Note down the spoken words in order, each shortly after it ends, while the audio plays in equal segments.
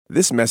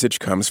This message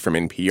comes from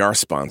NPR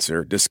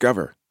sponsor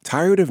Discover.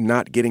 Tired of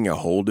not getting a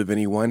hold of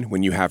anyone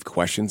when you have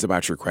questions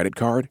about your credit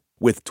card?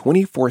 With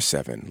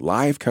 24/7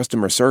 live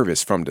customer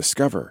service from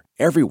Discover,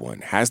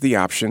 everyone has the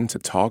option to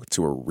talk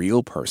to a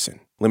real person.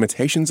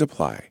 Limitations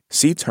apply.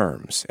 See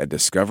terms at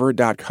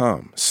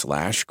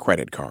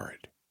discover.com/creditcard.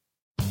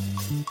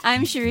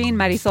 I'm Shireen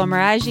Marisol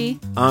Meraji.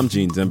 I'm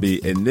Gene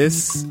Demby, and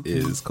this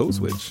is Code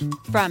Switch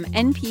from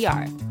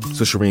NPR.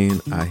 So, Shireen,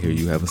 I hear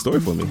you have a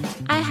story for me.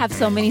 I have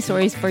so many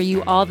stories for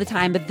you all the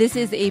time, but this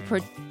is a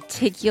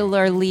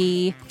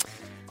particularly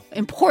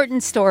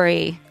important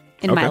story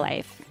in my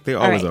life. They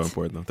always are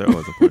important, though. They're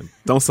always important.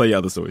 Don't sell your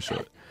other stories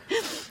short.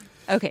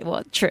 Okay,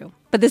 well, true.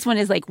 But this one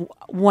is like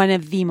one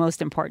of the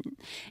most important.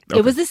 Okay.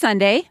 It was a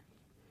Sunday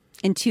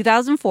in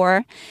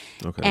 2004,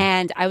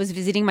 and I was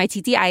visiting my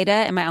Titi Ida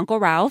and my Uncle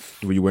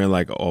Ralph. Were you wearing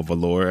like all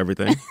velour,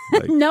 everything?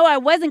 Like... No, I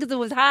wasn't because it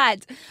was hot.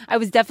 I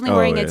was definitely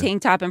wearing a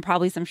tank top and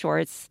probably some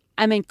shorts.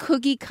 I'm in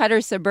cookie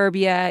cutter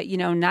suburbia, you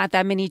know, not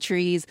that many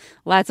trees,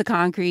 lots of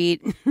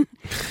concrete,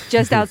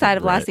 just outside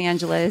of Los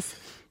Angeles.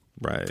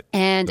 Right.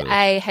 And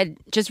I had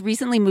just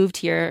recently moved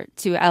here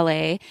to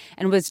LA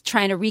and was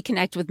trying to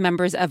reconnect with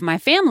members of my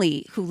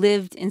family who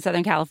lived in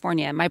Southern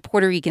California, my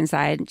Puerto Rican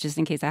side, just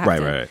in case I have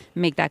to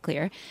make that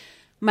clear.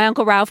 My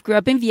Uncle Ralph grew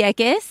up in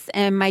Vieques,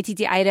 and my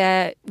Titi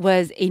Ida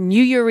was a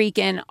New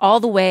Yorican all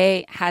the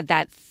way, had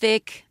that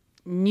thick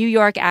New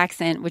York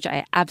accent, which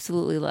I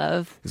absolutely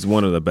love. It's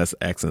one of the best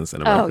accents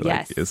in America. Oh,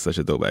 yes. Like, it's such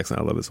a dope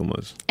accent. I love it so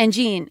much. And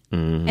Gene,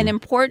 an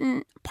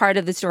important part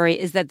of the story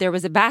is that there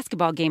was a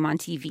basketball game on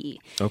TV.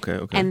 Okay.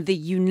 And the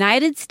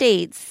United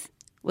States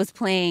was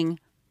playing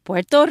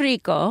Puerto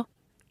Rico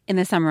in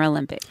the Summer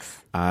Olympics.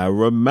 I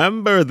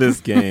remember this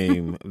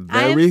game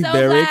very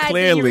clearly.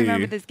 That you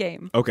remember this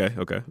game. Okay.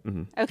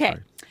 Mm-hmm. Okay.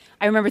 Sorry.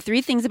 I remember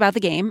three things about the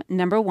game.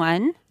 Number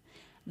one,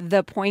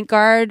 the point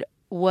guard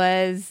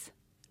was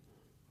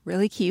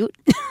really cute.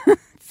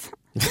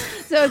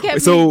 So it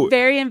kept me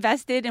very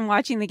invested in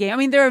watching the game. I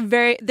mean, there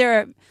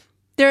are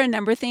a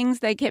number of things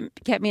that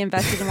kept me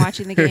invested in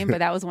watching the game, but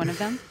that was one of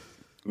them.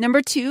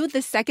 Number two,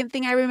 the second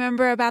thing I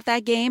remember about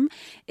that game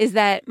is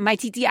that my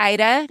Titi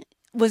Ida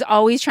was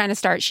always trying to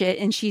start shit,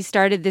 and she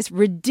started this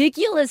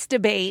ridiculous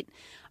debate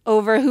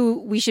over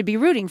who we should be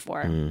rooting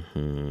for,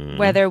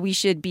 whether we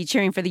should be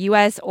cheering for the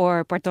U.S.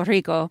 or Puerto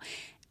Rico,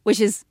 which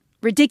is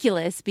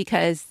ridiculous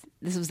because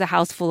this was a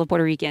house full of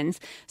Puerto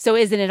Ricans. So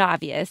isn't it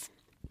obvious?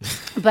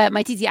 But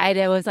my Titi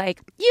Ida was like,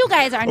 you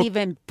guys aren't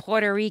even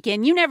Puerto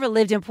Rican. You never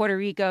lived in Puerto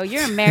Rico.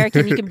 You're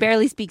American. You can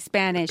barely speak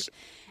Spanish.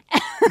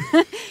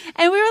 And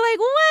we were like,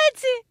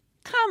 what?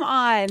 Come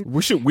on.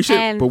 We should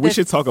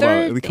talk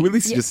about, can we at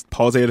least just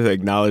pause here to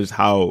acknowledge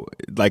how,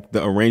 like,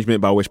 the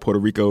arrangement by which Puerto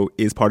Rico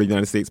is part of the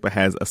United States but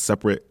has a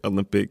separate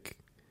Olympic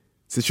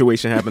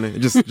situation happening? We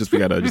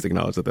gotta just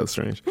acknowledge that that's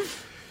strange.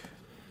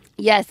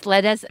 Yes,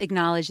 let us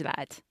acknowledge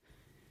that.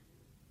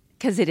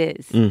 Because it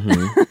is.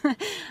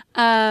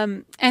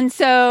 And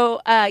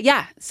so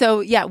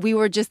we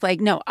were just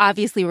like, no,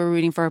 obviously we're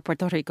rooting for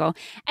Puerto Rico.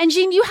 And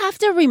Gene, you have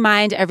to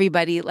remind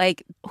everybody,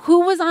 like,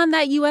 who was on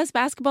that U.S.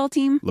 basketball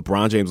team?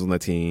 LeBron James was on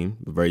that team,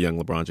 very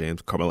young LeBron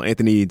James, Carmelo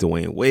Anthony,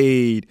 Dwayne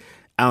Wade,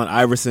 Allen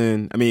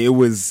Iverson. I mean, it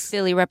was...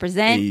 Philly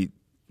represent.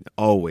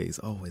 Always.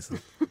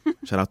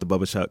 Shout out to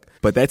Bubba Chuck.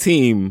 But that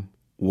team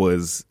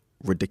was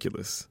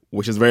ridiculous,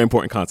 which is very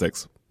important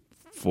context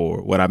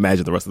for what I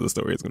imagine the rest of the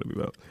story is going to be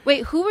about.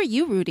 Wait, who were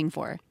you rooting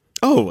for?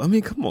 Oh, I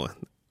mean, come on.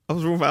 I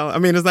was rooting for Allen. I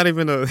mean, it's not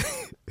even a...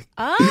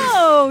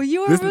 Oh,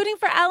 you were rooting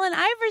for Allen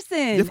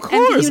Iverson of course,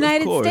 and the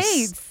United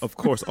States. Of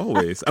course,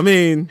 always. I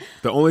mean,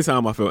 the only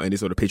time I feel any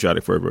sort of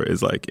patriotic fervor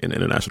is like in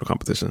international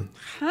competition.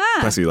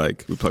 Especially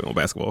like we play on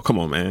basketball. Come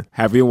on, man.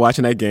 Have you been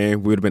watching that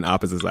game? We would have been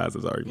opposite sides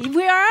of this argument.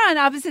 We are on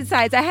opposite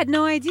sides. I had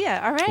no idea.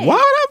 All right.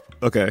 What?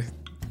 Okay.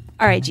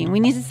 All right, Gene, we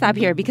need to stop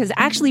here because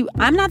actually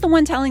I'm not the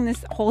one telling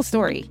this whole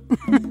story.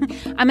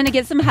 I'm going to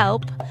get some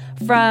help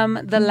from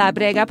the La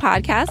Brega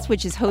podcast,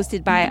 which is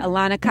hosted by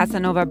Alana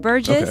Casanova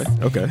Burgess.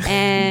 Okay.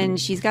 And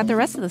she's got the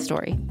rest of the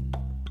story.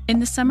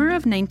 In the summer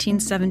of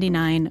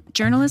 1979,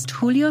 journalist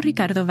Julio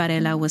Ricardo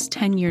Varela was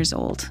 10 years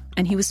old,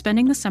 and he was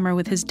spending the summer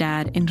with his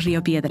dad in Rio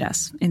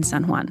Piedras in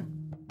San Juan.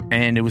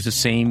 And it was the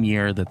same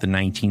year that the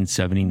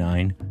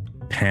 1979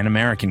 Pan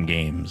American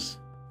Games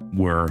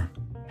were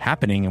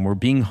happening and were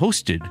being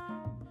hosted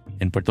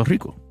in Puerto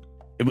Rico.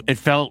 It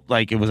felt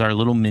like it was our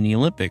little mini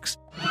Olympics.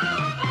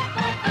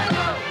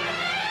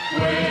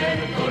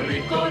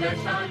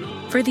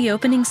 For the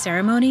opening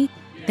ceremony,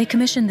 they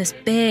commissioned this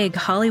big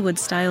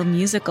Hollywood-style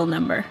musical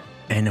number.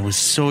 And it was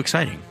so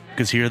exciting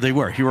because here they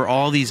were. Here were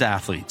all these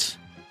athletes.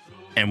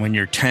 And when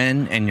you're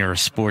 10 and you're a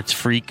sports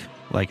freak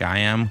like I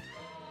am,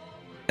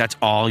 that's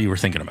all you were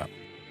thinking about.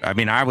 I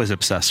mean, I was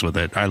obsessed with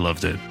it. I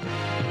loved it.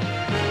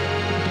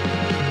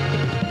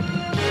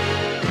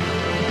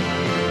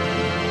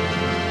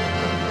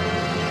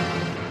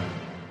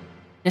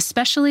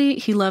 Especially,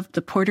 he loved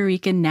the Puerto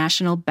Rican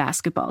national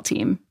basketball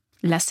team,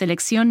 La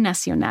Selección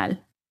Nacional.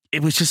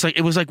 It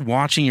was like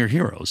watching your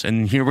heroes.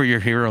 And here were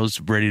your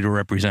heroes ready to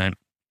represent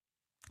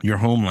your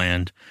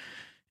homeland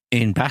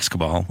in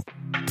basketball.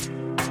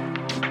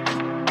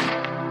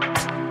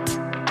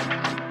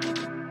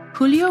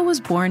 Julio was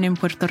born in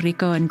Puerto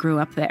Rico and grew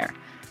up there.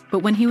 But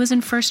when he was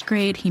in first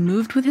grade, he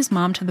moved with his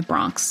mom to the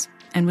Bronx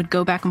and would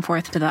go back and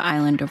forth to the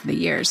island over the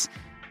years.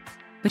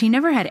 But he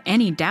never had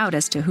any doubt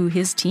as to who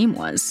his team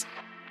was.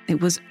 It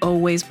was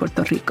always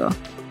Puerto Rico.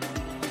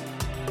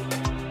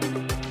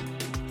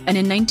 And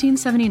in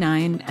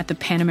 1979, at the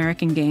Pan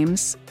American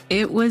Games,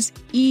 it was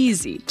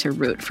easy to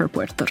root for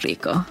Puerto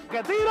Rico.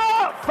 Que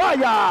tira,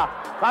 falla.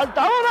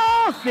 Falta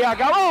uno, se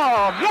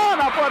acabó.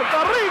 Gana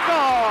Puerto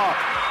Rico.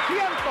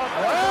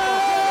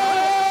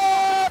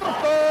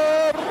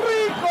 Puerto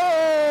Rico.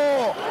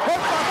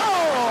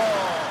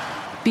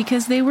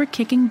 Because they were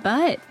kicking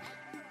butt.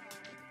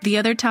 The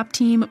other top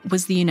team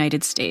was the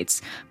United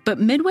States, but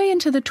midway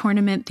into the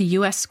tournament, the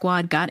U.S.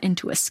 squad got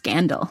into a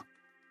scandal.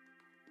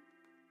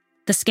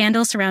 The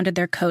scandal surrounded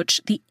their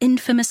coach, the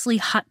infamously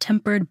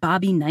hot-tempered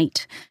Bobby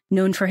Knight,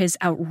 known for his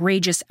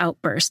outrageous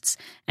outbursts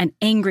and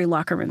angry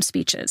locker room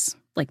speeches,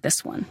 like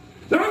this one.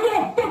 I'm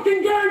going to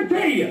fucking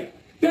guarantee you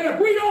that if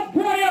we don't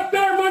play up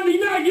there Monday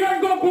night, you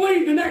ain't going to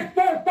believe the next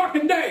 4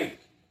 fucking days.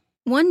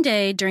 One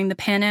day during the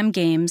Pan Am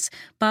Games,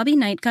 Bobby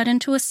Knight got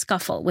into a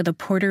scuffle with a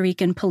Puerto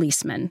Rican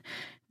policeman,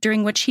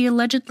 during which he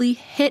allegedly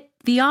hit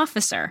the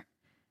officer.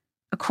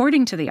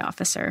 According to the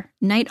officer,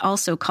 Knight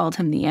also called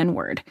him the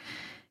N-word.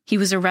 He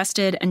was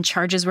arrested and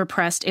charges were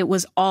pressed. It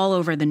was all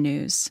over the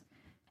news.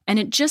 And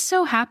it just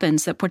so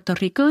happens that Puerto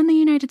Rico and the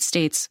United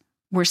States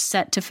were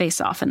set to face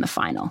off in the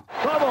final.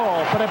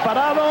 Todo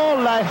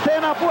preparado, la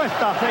escena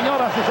puesta,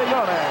 señoras y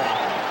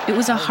señores. It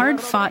was a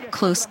hard-fought,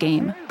 close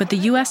game, but the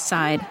U.S.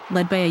 side,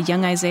 led by a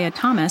young Isaiah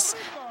Thomas,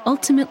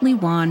 ultimately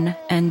won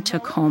and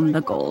took home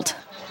the gold.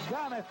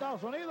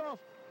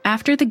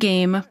 After the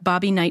game,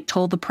 Bobby Knight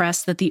told the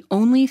press that the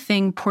only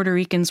thing Puerto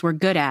Ricans were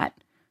good at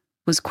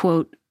was,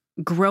 quote,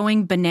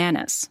 growing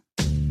bananas.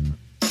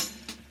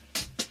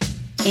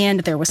 And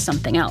there was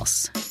something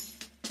else.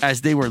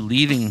 As they were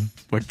leaving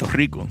Puerto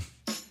Rico,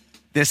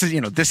 this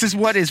is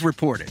what is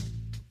reported.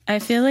 I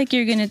feel like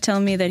you're going to tell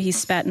me that he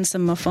spat in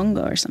some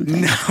mofongo or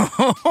something.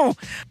 No.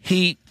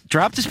 He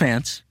dropped his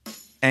pants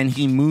and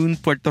he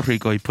mooned Puerto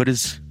Rico. He put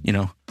his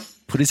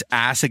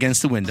ass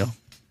against the window.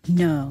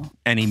 No.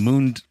 And he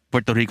mooned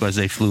Puerto Rico as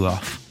they flew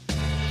off.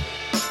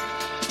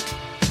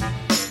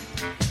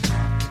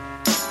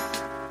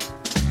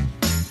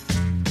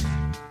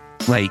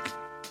 Like,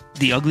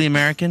 the ugly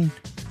American,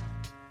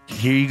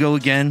 here you go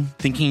again,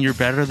 thinking you're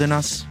better than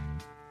us.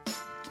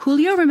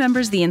 Julio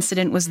remembers the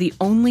incident was the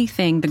only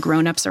thing the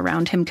grown-ups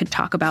around him could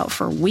talk about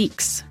for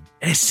weeks.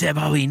 Ese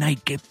Bobby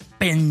Knight, que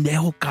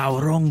pendejo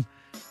cabrón.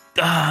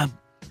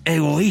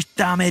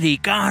 Egoísta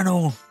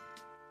americano.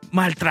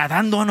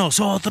 Maltratando a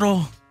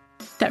nosotros.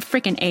 That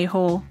frickin'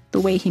 a-hole, the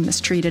way he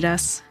mistreated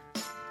us.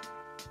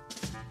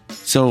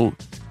 So,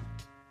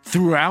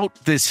 throughout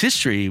this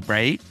history,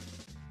 right,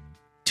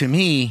 to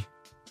me,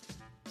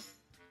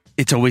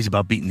 it's always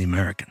about beating the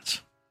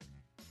Americans.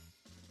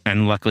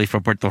 And luckily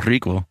for Puerto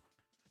Rico,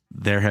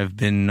 there have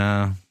been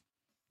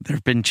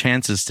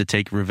chances to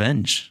take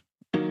revenge.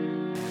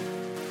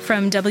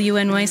 From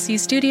WNYC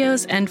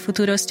Studios and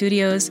Futuro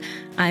Studios,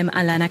 I'm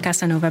Alana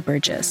Casanova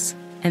Burgess,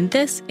 and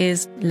this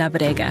is La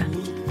Brega.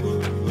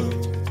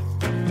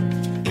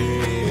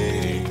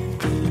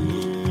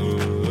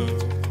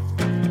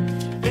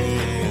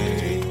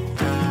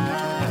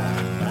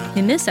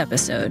 In this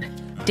episode,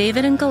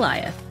 David and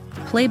Goliath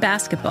play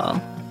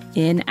basketball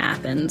in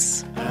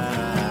Athens.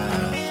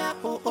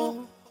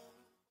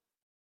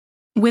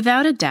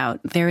 Without a doubt,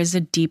 there is a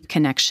deep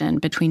connection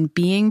between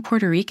being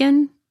Puerto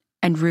Rican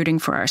and rooting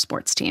for our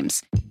sports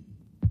teams.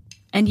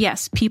 And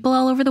yes, people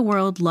all over the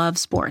world love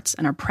sports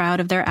and are proud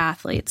of their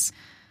athletes.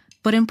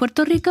 But in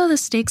Puerto Rico, the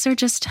stakes are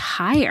just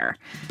higher.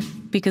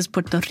 Because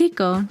Puerto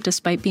Rico,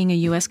 despite being a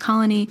U.S.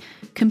 colony,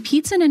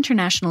 competes in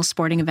international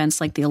sporting events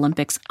like the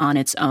Olympics on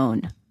its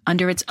own,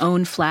 under its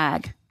own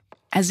flag,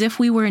 as if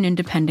we were an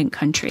independent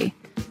country.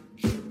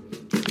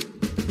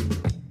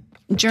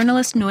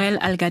 Journalist Noel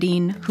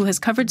Algarin, who has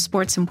covered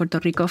sports in Puerto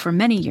Rico for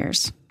many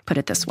years, put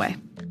it this way.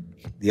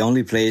 The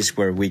only place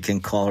where we can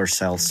call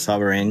ourselves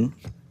sovereign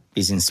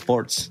is in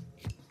sports.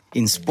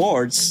 In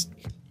sports,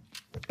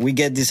 we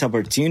get this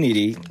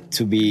opportunity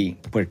to be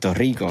Puerto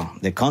Rico,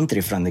 the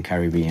country from the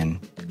Caribbean.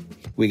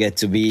 We get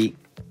to be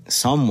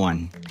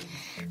someone.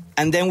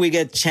 And then we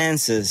get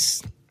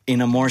chances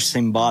in a more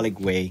symbolic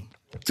way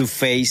to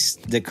face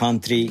the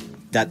country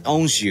that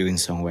owns you in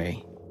some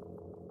way.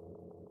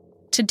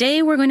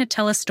 Today, we're going to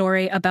tell a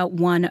story about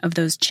one of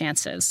those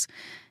chances.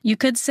 You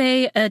could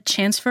say a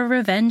chance for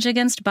revenge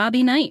against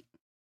Bobby Knight.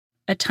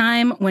 A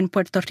time when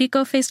Puerto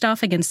Rico faced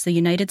off against the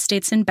United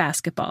States in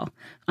basketball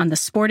on the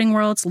sporting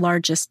world's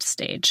largest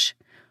stage.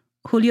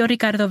 Julio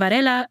Ricardo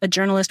Varela, a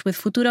journalist with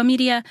Futuro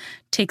Media,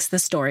 takes the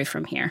story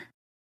from here.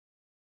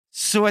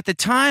 So at the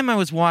time I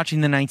was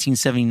watching the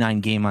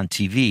 1979 game on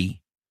TV,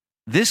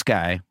 this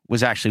guy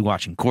was actually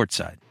watching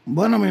courtside.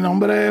 Bueno, mi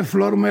nombre es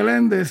Flor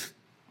Meléndez.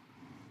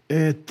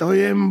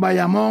 Estoy en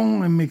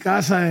Bayamón, en mi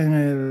casa, en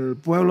el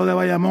pueblo de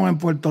Bayamón, en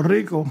Puerto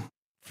Rico.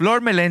 Flor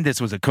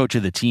Melendez was a coach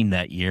of the team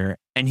that year,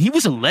 and he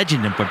was a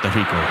legend in Puerto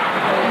Rico.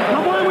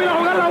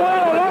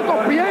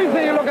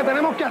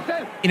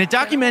 In a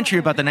documentary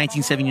about the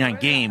 1979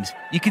 games,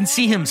 you can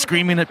see him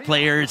screaming at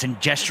players and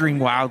gesturing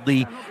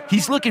wildly.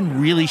 He's looking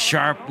really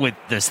sharp with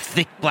this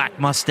thick black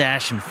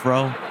mustache and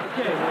fro.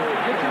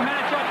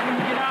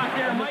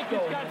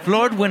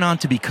 Flor went on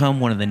to become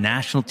one of the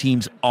national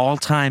team's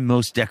all-time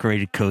most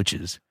decorated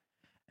coaches.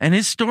 And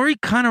his story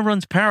kind of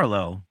runs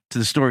parallel to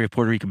the story of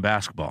Puerto Rican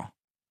basketball.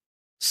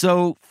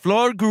 So,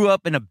 Flor grew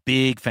up in a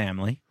big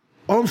family.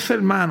 11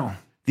 hermanos.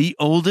 The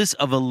oldest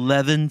of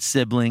 11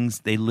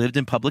 siblings. They lived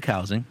in public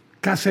housing.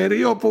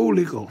 Caserío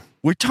público.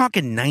 We're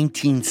talking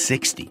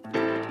 1960.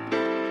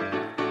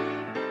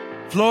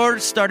 Flor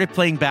started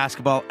playing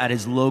basketball at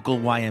his local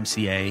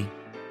YMCA.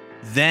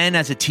 Then,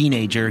 as a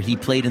teenager, he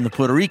played in the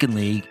Puerto Rican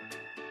League.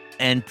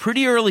 And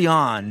pretty early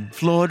on,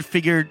 Flor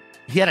figured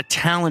he had a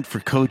talent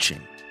for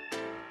coaching.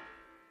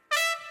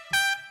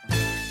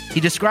 He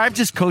describes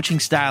his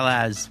coaching style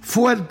as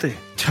fuerte,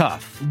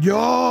 tough.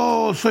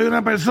 Yo soy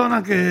una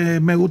persona que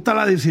me gusta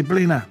la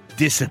disciplina.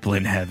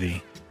 Discipline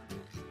heavy.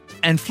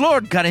 And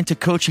Flor got into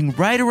coaching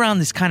right around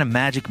this kind of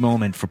magic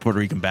moment for Puerto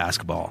Rican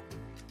basketball.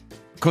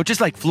 Coaches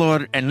like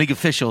Flor and league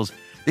officials,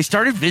 they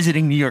started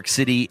visiting New York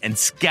City and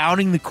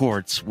scouting the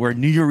courts where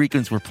New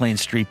Yorkers were playing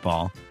street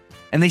ball.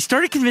 And they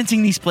started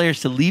convincing these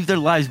players to leave their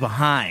lives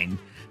behind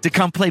to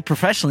come play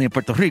professionally in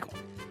Puerto Rico.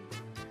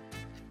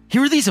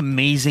 Here are these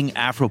amazing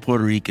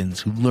Afro-Puerto Ricans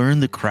who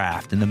learned the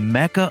craft in the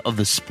mecca of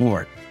the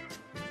sport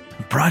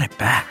and brought it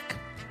back.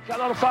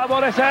 Calor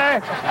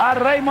favorece a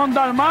Raymond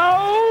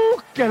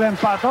Dalmau, que le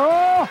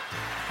empató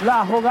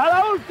la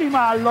jugada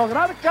última al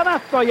lograr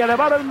canasto y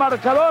elevar el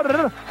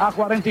marcador a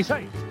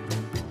 46.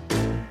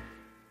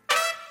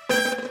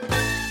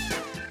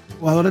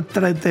 Jugadores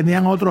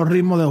tenían otro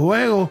ritmo de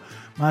juego,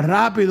 más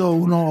rápido,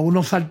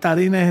 unos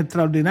saltarines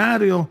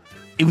extraordinarios.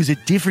 It was a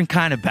different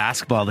kind of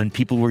basketball than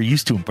people were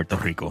used to in Puerto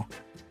Rico.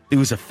 It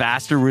was a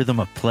faster rhythm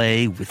of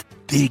play with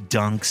big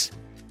dunks.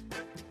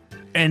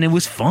 And it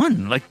was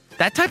fun. Like,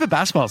 that type of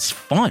basketball is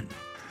fun.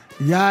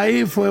 Ya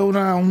ahí fue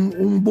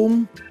un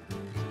boom.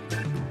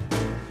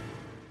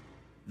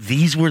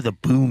 These were the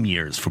boom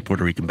years for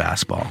Puerto Rican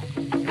basketball.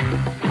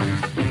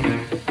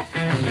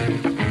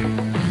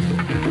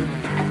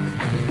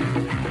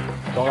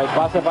 Con el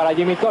pase para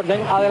Jimmy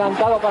Corden,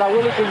 adelantado para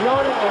Willy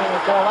Piñón,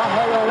 se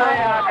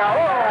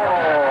acabó.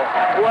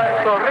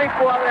 Puerto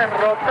Rico ha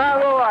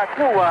derrotado a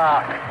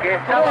Cuba, que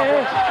estaba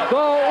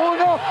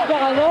 2-1,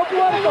 ganó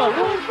Puerto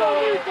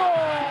Rico.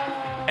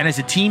 And as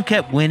the team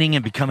kept winning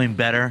and becoming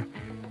better,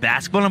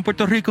 basketball in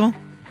Puerto Rico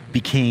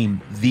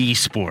became the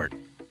sport.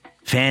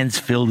 Fans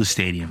filled the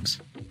stadiums.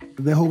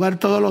 De jugar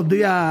todos los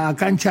días a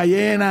cancha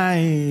llena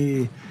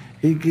y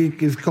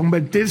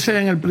convertirse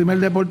en el primer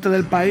deporte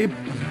del país.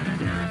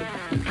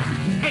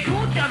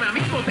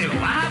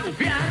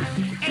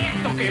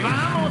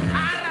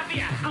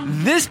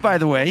 This, by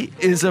the way,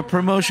 is a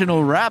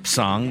promotional rap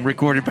song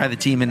recorded by the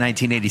team in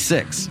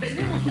 1986.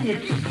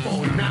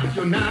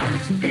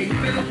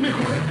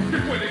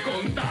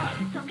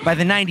 By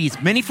the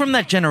 90s, many from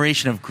that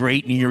generation of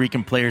great New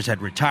Yorican players had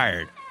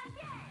retired,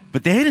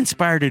 but they had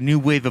inspired a new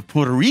wave of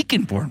Puerto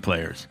Rican-born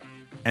players.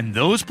 And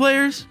those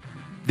players,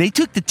 they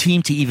took the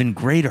team to even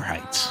greater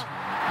heights.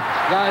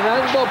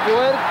 Ganando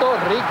Puerto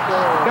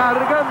Rico.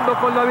 Cargando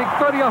con la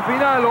victoria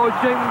final,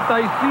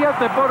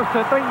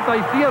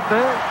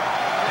 87-77.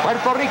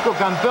 Puerto Rico,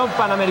 campeón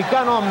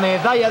panamericano,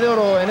 medalla de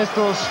oro en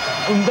estos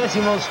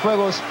 11º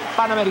Juegos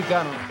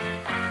Panamericanos.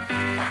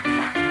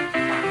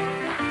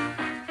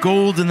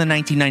 Gold in the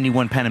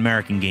 1991 Pan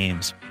American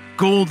Games.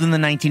 Gold in the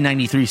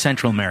 1993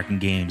 Central American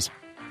Games.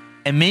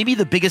 And maybe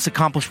the biggest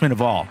accomplishment of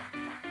all,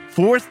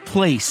 4th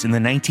place in the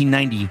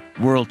 1990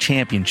 World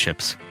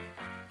Championships.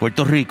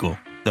 Puerto Rico,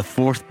 the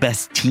 4th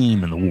best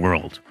team in the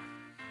world.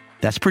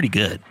 That's pretty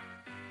good.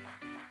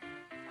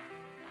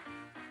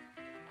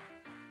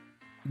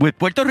 With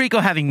Puerto Rico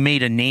having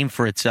made a name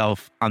for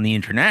itself on the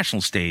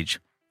international stage,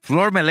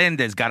 Flor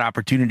Melendez got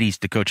opportunities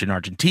to coach in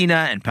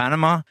Argentina and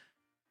Panama,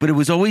 but it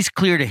was always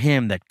clear to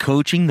him that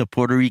coaching the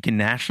Puerto Rican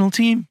national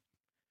team,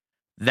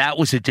 that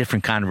was a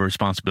different kind of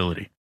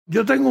responsibility.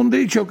 Yo tengo un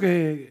dicho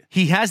que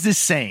he has this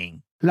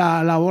saying.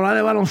 La bola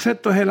de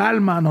baloncesto es el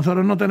alma.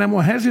 Nosotros no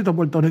tenemos ejército,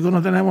 Puerto Rico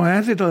no tenemos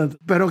ejército,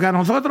 pero que a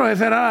nosotros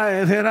ese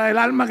era el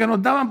alma que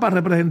nos daban para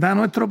representar a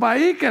nuestro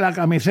país, que la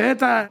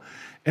camiseta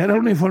era el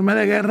uniforme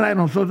de guerra de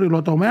nosotros, y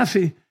lo tomé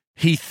así.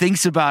 He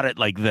thinks about it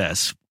like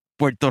this.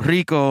 Puerto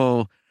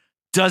Rico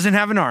doesn't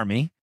have an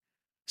army,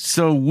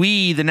 so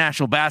we, the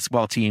national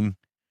basketball team,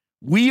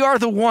 we are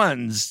the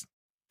ones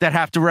that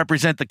have to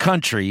represent the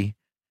country.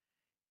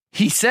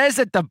 He says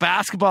that the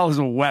basketball is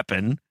a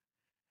weapon,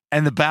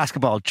 and the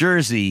basketball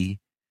jersey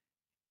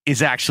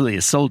is actually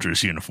a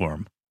soldier's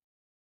uniform.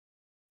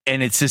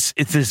 And it's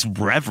this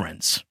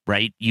reverence,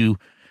 right?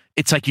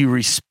 It's like you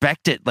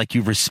respect it like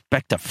you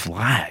respect a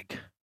flag.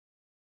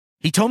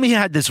 He told me he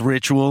had this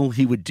ritual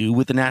he would do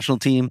with the national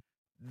team.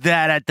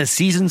 that at the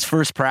season's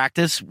first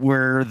practice,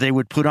 where they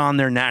would put on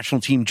their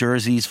national team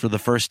jerseys for the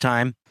first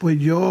time? Pues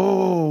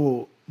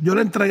yo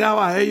le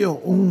entregaba a ellos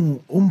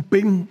un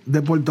pin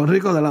de Puerto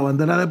Rico, de la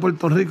bandera de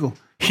Puerto Rico.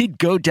 He'd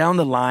go down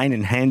the line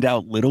and hand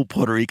out little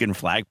Puerto Rican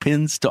flag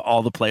pins to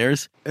all the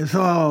players.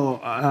 Eso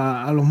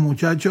a los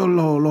muchachos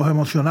los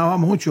emocionaba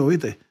mucho,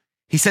 ¿viste?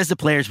 He says the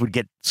players would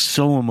get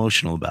so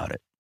emotional about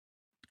it.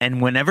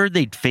 And whenever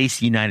they'd face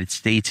the United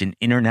States in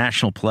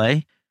international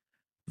play,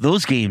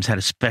 those games had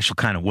a special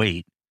kind of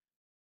weight.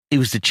 It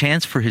was the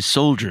chance for his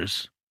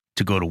soldiers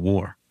to go to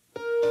war.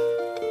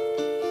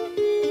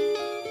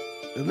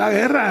 Es la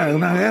guerra que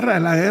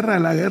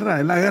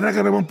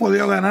no hemos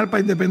podido ganar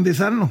para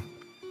independizarnos.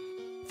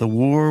 The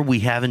war we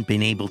haven't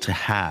been able to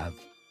have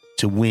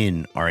to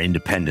win our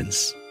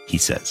independence, he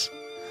says.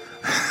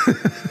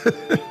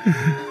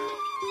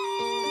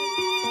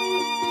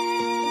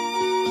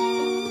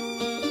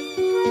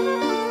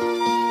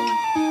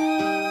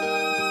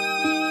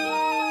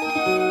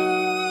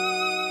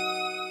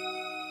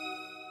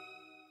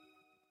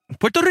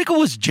 Puerto Rico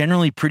was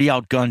generally pretty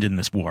outgunned in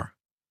this war.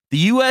 The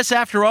U.S.,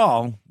 after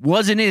all,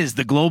 was and is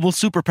the global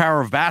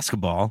superpower of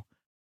basketball,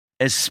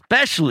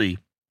 especially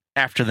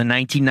after the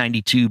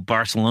 1992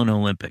 Barcelona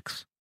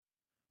Olympics.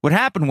 What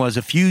happened was,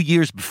 a few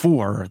years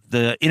before,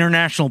 the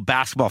International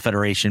Basketball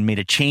Federation made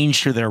a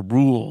change to their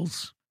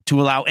rules to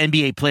allow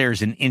NBA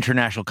players in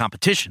international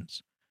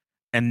competitions.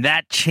 And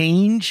that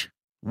change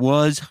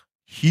was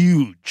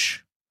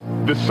huge.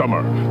 This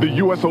summer, the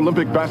U.S.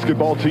 Olympic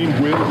basketball team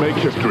will make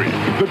history.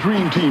 The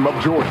dream team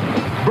of Jordan,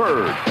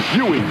 Bird,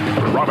 Ewing,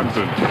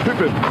 Robinson,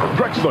 Pippen,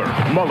 Drexler,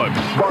 Mullen,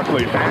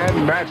 Barkley,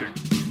 and Magic.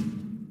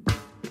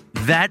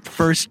 That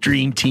first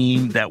dream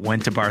team that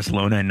went to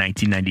Barcelona in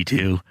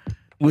 1992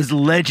 was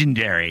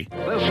legendary.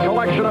 This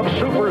collection of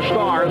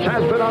superstars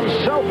has been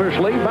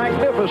unselfishly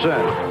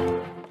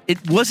magnificent.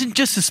 It wasn't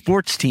just a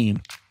sports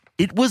team.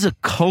 It was a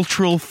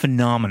cultural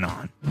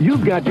phenomenon.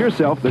 You've got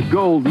yourself the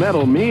gold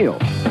medal meal.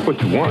 What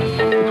you want,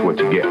 it's what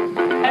you get.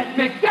 At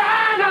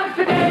McDonald's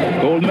today.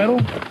 Gold medal?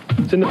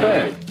 It's in the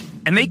bag.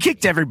 And they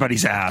kicked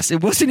everybody's ass.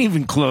 It wasn't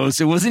even close.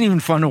 It wasn't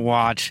even fun to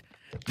watch.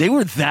 They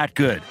were that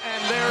good.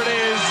 And there it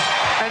is.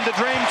 And the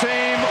dream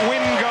team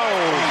win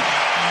gold.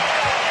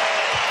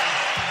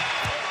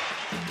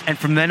 And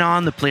from then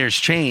on, the players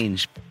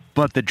changed.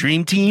 But the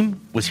dream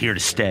team was here to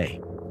stay.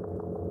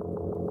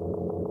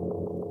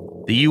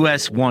 The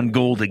U.S. won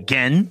gold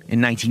again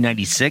in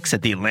 1996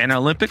 at the Atlanta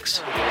Olympics.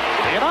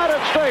 The United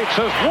States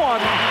has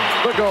won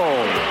the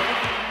gold.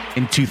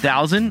 In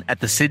 2000 at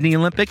the Sydney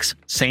Olympics,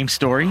 same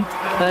story.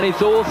 And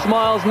it's all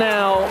smiles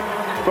now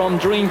from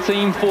Dream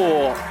Team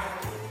 4.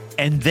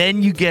 And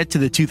then you get to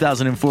the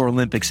 2004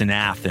 Olympics in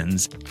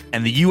Athens,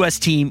 and the U.S.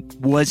 team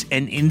was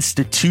an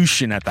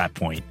institution at that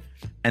point.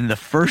 And the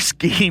first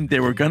game they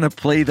were going to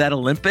play that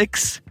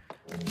Olympics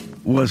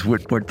was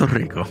with Puerto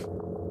Rico.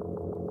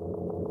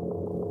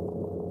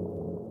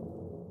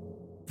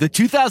 The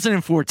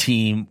 2004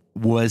 team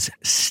was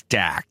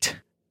stacked.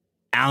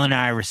 Allen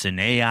Iverson,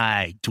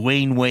 AI,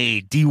 Dwayne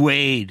Wade, D.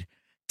 Wade,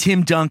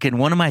 Tim Duncan,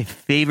 one of my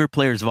favorite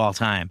players of all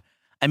time.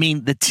 I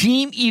mean, the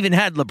team even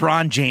had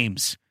LeBron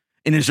James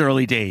in his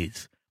early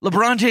days.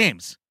 LeBron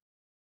James.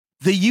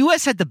 The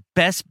U.S. had the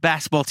best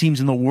basketball teams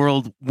in the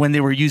world when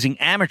they were using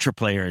amateur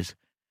players.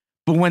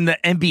 But when the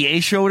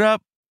NBA showed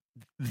up,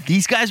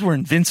 these guys were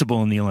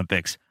invincible in the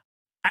Olympics.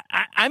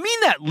 I mean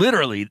that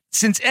literally.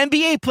 Since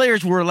NBA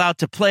players were allowed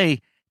to play,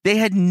 they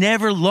had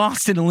never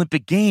lost an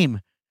Olympic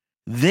game.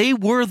 They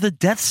were the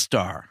Death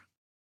Star.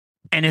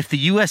 And if the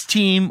U.S.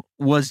 team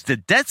was the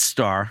Death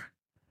Star,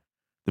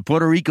 the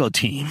Puerto Rico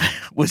team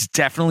was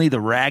definitely the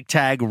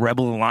ragtag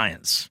Rebel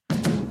Alliance.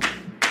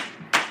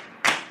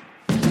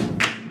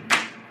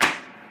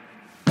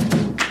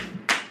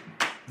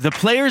 The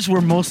players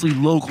were mostly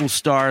local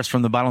stars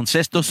from the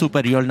Baloncesto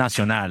Superior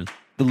Nacional,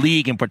 the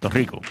league in Puerto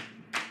Rico.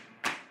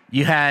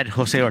 You had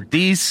Jose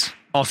Ortiz,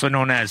 also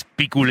known as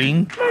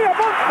Piculín.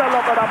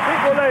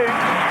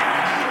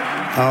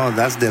 Oh,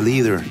 that's the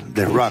leader,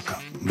 the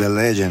rock, the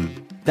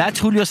legend. That's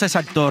Julio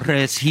Cesar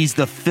Torres. He's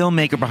the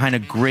filmmaker behind a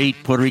great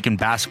Puerto Rican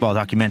basketball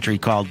documentary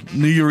called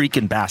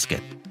Nuyorican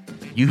Basket.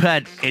 You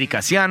had Eddie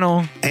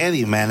Casiano.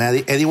 Eddie, man.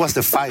 Eddie was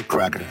the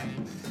firecracker.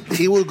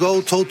 He will go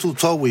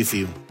toe-to-toe with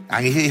you.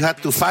 And if he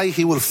had to fight,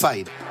 he will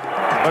fight.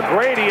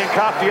 McGrady and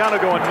Casiano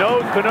going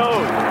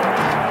nose-to-nose.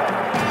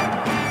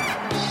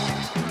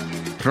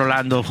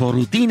 Rolando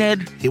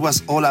Jorutiner. He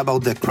was all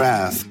about the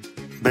craft,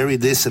 very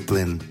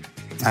disciplined,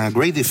 and a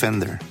great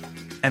defender.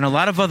 And a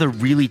lot of other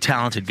really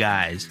talented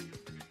guys.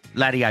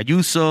 Larry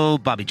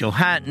Ayuso, Bobby Joe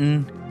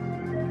Hatton.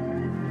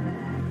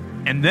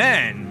 And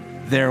then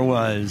there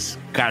was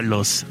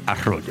Carlos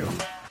Arroyo.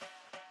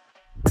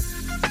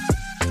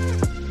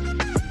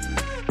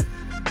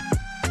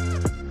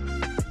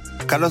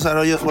 Carlos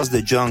Arroyo was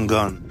the young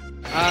gun.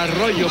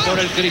 Arroyo por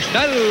el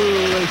cristal,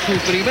 su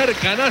primer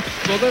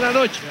canasto de la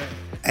noche.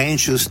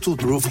 Anxious to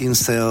prove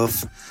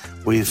himself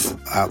with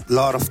a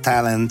lot of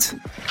talent.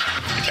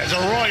 As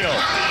Arroyo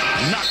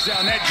knocks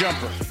down that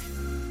jumper.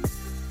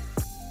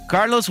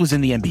 Carlos was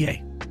in the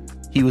NBA.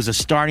 He was a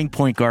starting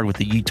point guard with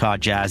the Utah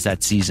Jazz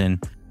that season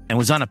and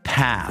was on a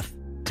path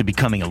to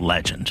becoming a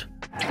legend.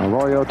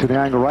 Arroyo to the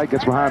angle right,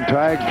 gets behind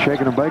tag,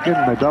 shaking and baking,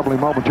 and they double him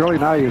momentarily.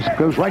 Now he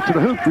goes right to the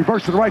hoop,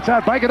 reverse to the right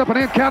side, bank it up and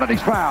in, count it,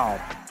 he's fouled.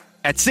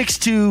 At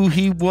 6'2",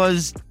 he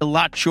was a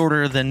lot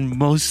shorter than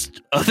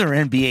most other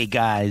NBA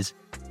guys,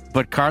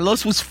 but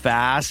Carlos was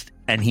fast,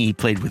 and he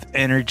played with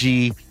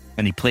energy,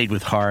 and he played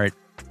with heart,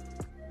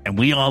 and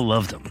we all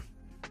loved him.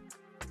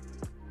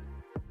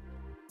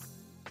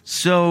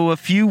 So a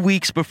few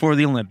weeks before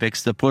the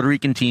Olympics, the Puerto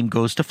Rican team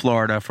goes to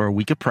Florida for a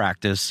week of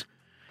practice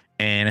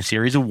and a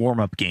series of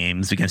warm-up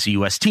games against the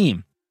U.S.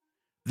 team.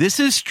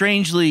 This is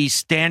strangely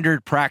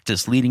standard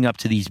practice leading up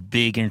to these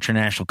big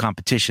international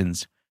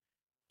competitions,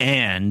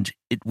 and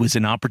it was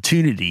an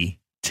opportunity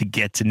to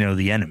get to know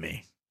the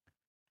enemy.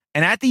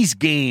 And at these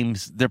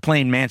games, they're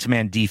playing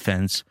man-to-man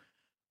defense,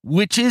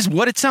 which is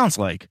what it sounds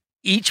like.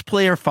 Each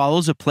player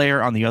follows a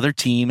player on the other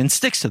team and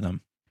sticks to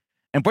them.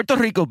 And Puerto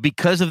Rico,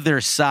 because of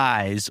their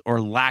size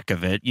or lack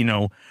of it,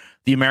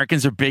 the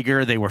Americans are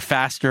bigger, they were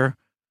faster.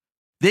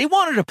 They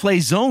wanted to play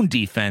zone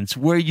defense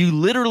where you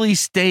literally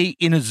stay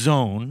in a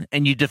zone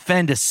and you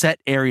defend a set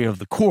area of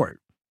the court.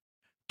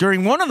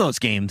 During one of those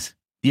games,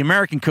 the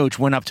American coach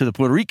went up to the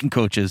Puerto Rican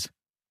coaches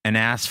and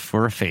asked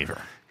for a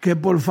favor. Que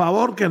por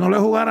favor, que no le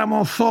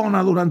jugáramos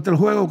zona durante el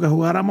juego, que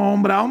jugáramos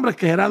hombre a hombre,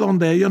 que era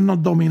donde ellos nos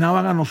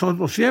dominaban a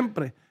nosotros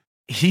siempre.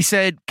 He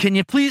said, can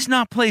you please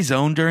not play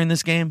zone during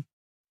this game?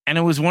 And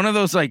it was one of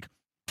those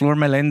Flor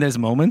Melendez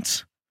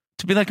moments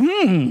to be like,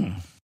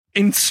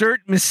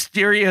 insert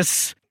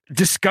mysterious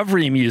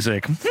discovery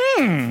music.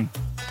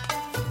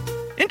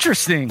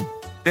 Interesting.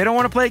 They don't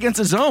want to play against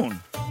a zone.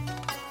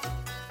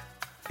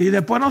 Y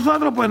después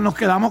nosotros pues nos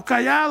quedamos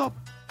callados.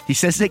 He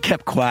says they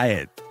kept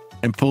quiet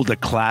and pulled a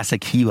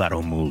classic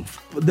jíbaro move.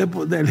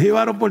 Del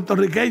jíbaro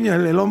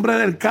puertorriqueño, el hombre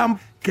del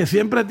campo, que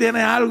siempre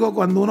tiene algo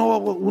cuando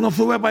uno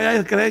sube para allá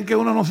y creen que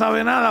uno no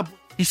sabe nada.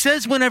 He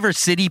says whenever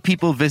city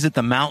people visit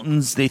the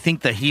mountains, they think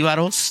the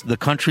jíbaros, the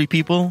country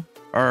people,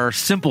 are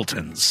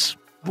simpletons.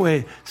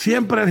 Pues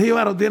siempre el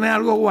jíbaro tiene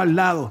algo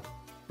guardado.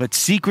 But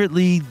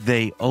secretly,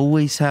 they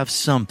always have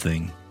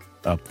something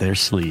up their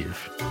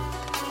sleeve.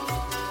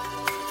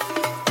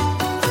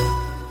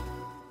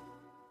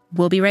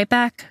 We'll be right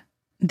back.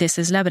 This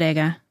is La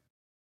Brega.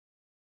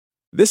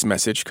 This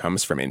message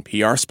comes from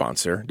NPR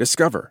sponsor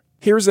Discover.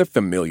 Here's a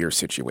familiar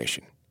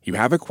situation. You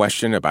have a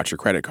question about your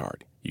credit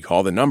card. You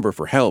call the number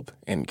for help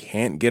and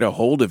can't get a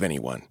hold of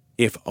anyone.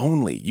 If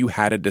only you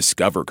had a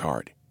Discover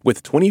card.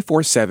 With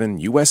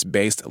 24/7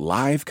 U.S.-based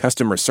live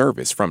customer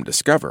service from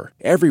Discover,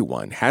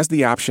 everyone has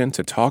the option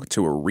to talk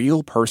to a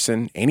real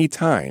person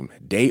anytime,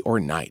 day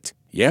or night.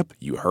 Yep,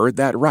 you heard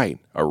that right,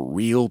 a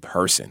real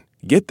person.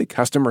 Get the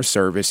customer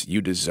service you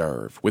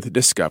deserve with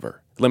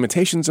Discover.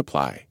 Limitations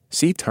apply.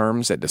 See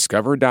terms at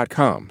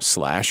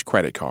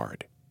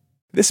discover.com/creditcard.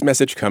 This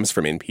message comes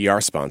from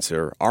NPR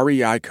sponsor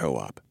REI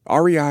Co-op.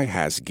 REI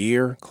has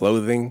gear,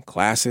 clothing,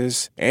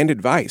 classes, and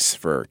advice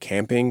for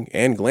camping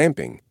and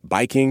glamping,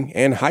 biking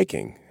and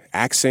hiking,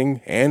 axing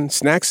and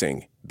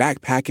snacksing,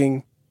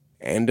 backpacking,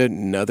 and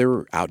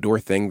another outdoor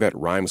thing that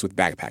rhymes with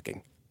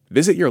backpacking.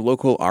 Visit your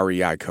local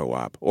REI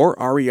Co-op or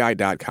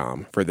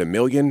rei.com for the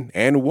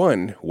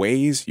 1,000,001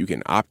 ways you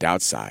can opt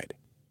outside.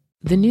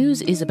 The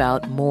news is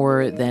about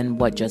more than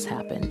what just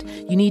happened.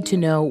 You need to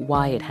know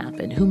why it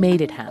happened, who made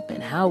it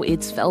happen, how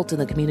it's felt in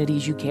the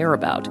communities you care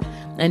about.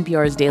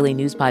 NPR's daily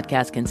news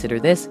podcast, Consider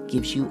This,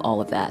 gives you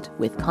all of that,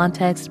 with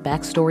context,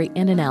 backstory,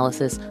 and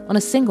analysis on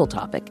a single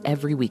topic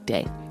every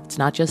weekday. It's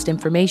not just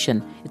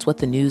information, it's what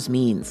the news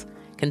means.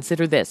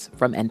 Consider This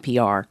from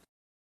NPR.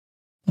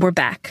 We're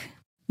back.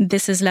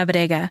 This is La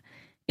Brega.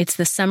 It's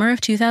the summer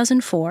of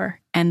 2004,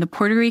 and the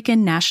Puerto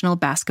Rican national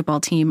basketball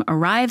team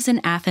arrives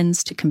in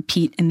Athens to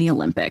compete in the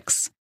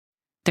Olympics.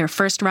 Their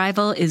first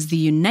rival is the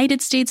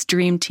United States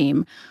Dream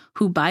Team,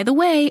 who, by the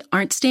way,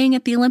 aren't staying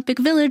at the Olympic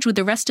Village with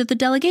the rest of the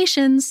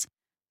delegations,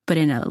 but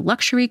in a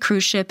luxury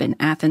cruise ship in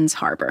Athens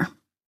harbor.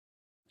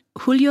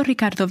 Julio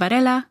Ricardo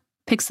Varela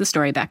picks the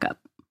story back up.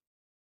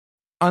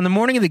 On the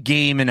morning of the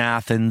game in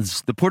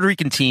Athens, the Puerto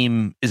Rican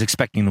team is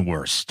expecting the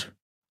worst.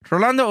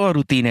 Rolando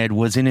Urrutinez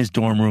was in his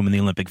dorm room in the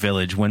Olympic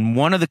Village when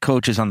one of the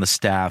coaches on the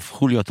staff,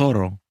 Julio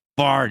Toro,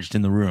 barged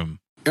in the room.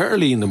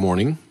 Early in the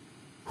morning,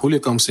 Julio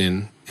comes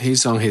in.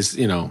 He's on his,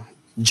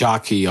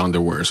 jockey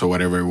underwear or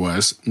whatever it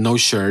was. No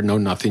shirt, no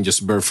nothing,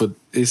 just barefoot.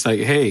 It's like,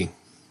 hey,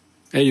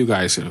 you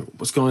guys,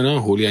 what's going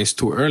on, Julio? It's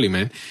too early,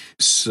 man.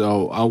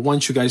 So I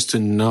want you guys to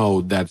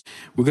know that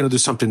we're going to do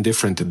something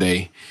different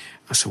today.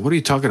 I said, what are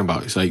you talking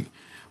about? He's like,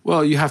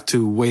 well, you have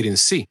to wait and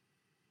see.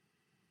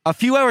 A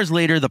few hours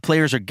later, the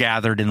players are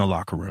gathered in the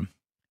locker room,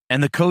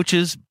 and the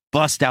coaches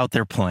bust out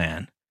their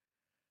plan.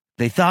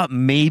 They thought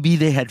maybe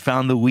they had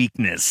found the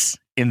weakness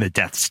in the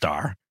Death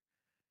Star.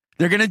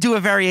 They're going to do a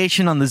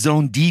variation on the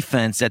zone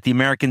defense that the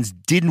Americans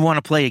didn't want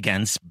to play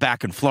against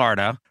back in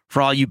Florida. For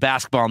all you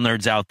basketball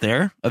nerds out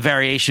there, a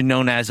variation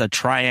known as a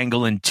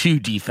triangle and two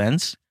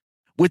defense,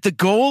 with the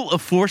goal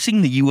of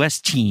forcing the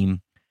U.S. team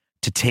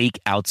to take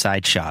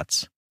outside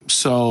shots.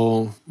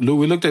 So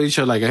we looked at each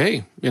other like,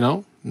 hey,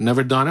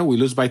 never done it. We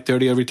lose by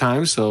 30 every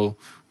time, so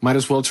might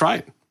as well try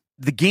it.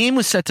 The game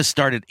was set to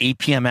start at 8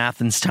 p.m.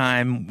 Athens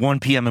time, 1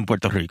 p.m. in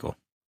Puerto Rico.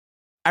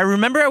 I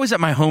remember I was at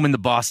my home in the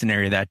Boston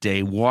area that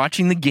day,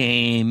 watching the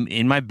game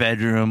in my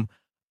bedroom,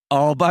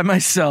 all by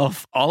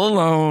myself, all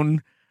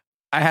alone.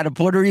 I had a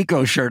Puerto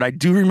Rico shirt. I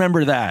do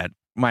remember that,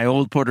 my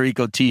old Puerto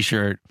Rico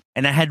t-shirt.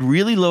 And I had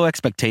really low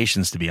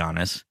expectations, to be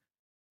honest.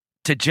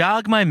 To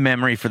jog my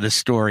memory for this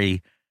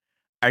story,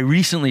 I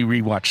recently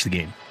rewatched the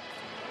game.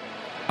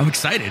 I'm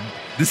excited.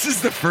 This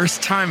is the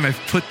first time I've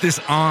put this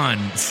on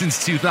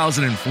since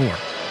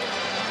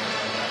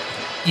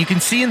 2004. You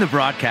can see in the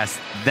broadcast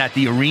that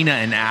the arena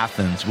in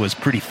Athens was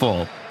pretty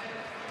full.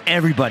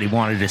 Everybody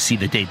wanted to see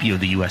the debut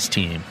of the U.S.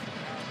 team.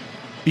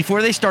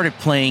 Before they started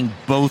playing,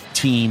 both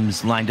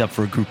teams lined up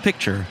for a group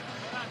picture.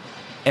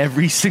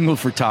 Every single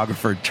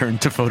photographer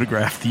turned to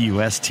photograph the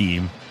U.S.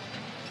 team.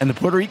 And the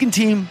Puerto Rican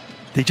team,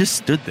 they just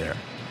stood there.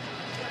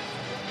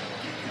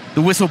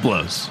 The whistle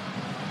blows.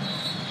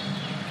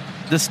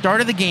 The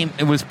start of the game,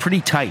 it was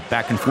pretty tight,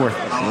 back and forth.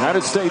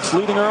 United States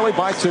leading early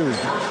by 2.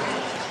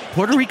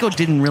 Puerto Rico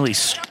didn't really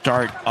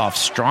start off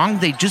strong.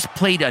 They just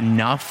played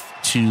enough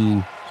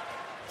to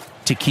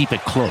keep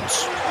it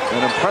close.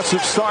 An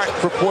impressive start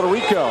for Puerto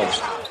Rico.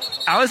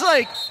 I was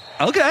like,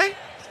 okay,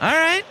 all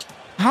right.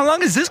 How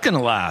long is this going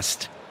to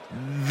last?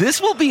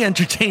 This will be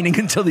entertaining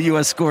until the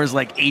U.S. scores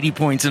like 80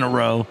 points in a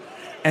row,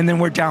 and then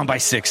we're down by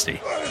 60.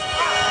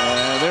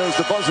 And there's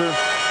the buzzer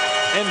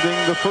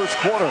ending the first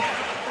quarter.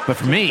 But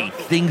for me,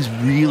 things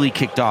really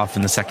kicked off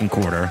in the second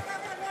quarter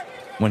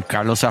when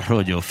Carlos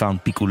Arroyo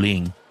found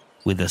Piculín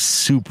with a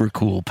super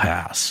cool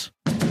pass.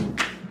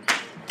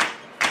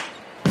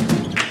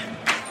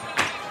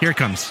 Here it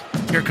comes.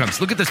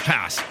 Look at this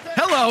pass.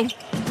 Hello.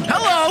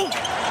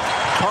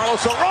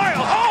 Carlos Arroyo.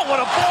 Oh, what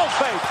a ball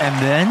fake. And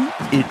then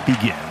it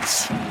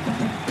begins.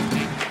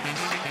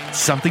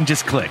 Something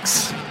just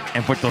clicks.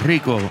 And Puerto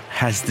Rico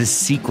has this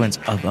sequence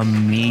of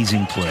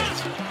amazing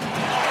plays.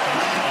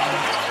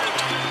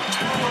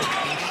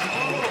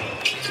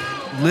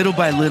 Little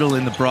by little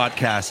in the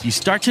broadcast, you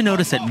start to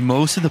notice that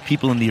most of the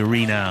people in the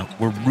arena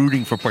were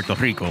rooting for Puerto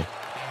Rico.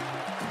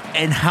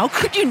 And how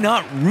could you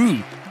not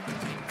root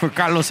for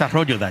Carlos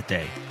Arroyo that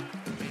day?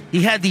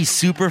 He had these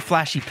super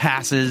flashy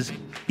passes.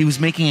 He was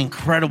making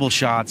incredible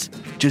shots,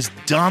 just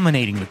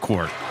dominating the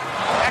court.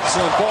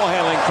 Excellent ball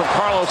handling from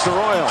Carlos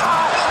Arroyo.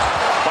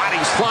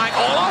 Bodies flying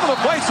all over the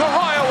place.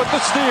 Arroyo with the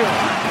steal.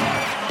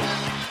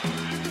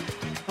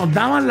 Nos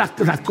daban las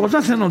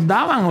cosas, se nos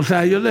daban. O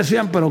sea, ellos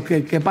decían, pero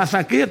 ¿qué pasa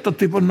aquí? Estos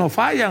tipos no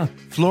fallan.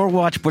 Floor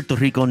watch Puerto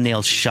Rico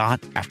nails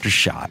shot after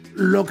shot.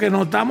 Lo que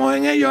notamos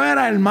en ellos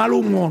era el mal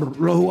humor.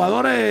 Los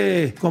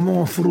jugadores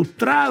como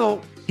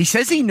frustrados. He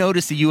says he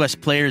noticed the U.S.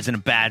 players in a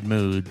bad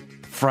mood,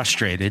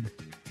 frustrated.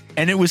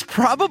 And it was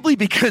probably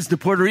because the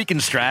Puerto Rican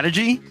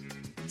strategy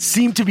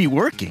seemed to be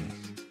working.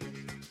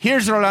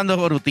 Here's Rolando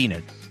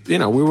Orutínez.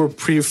 We were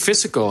pretty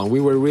physical and we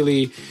were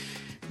really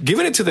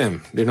giving it to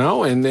them,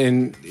 and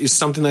it's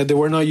something that they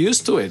were not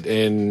used to it.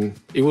 And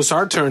it was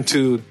our turn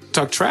to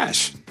talk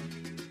trash.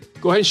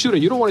 Go ahead and shoot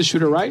it. You don't want to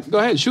shoot it, right? Go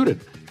ahead, shoot it.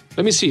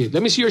 Let me see it.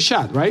 Let me see your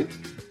shot, right?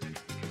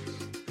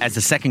 As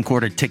the second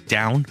quarter ticked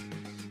down,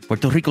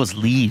 Puerto Rico's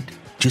lead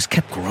just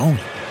kept growing.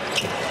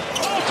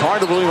 It's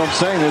hard to believe I'm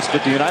saying this,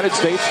 but the United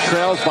States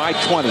trails by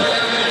 20. And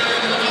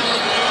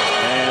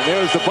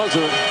there's the buzzer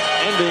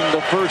ending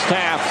the first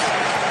half.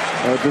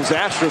 A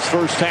disastrous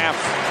first half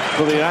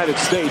for the United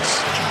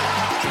States.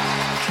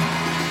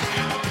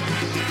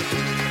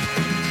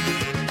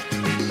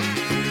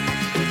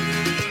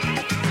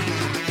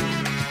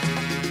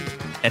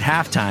 At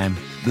halftime,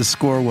 the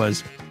score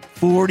was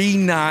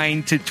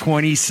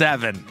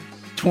 49-27.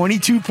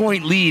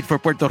 22-point lead for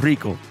Puerto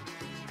Rico.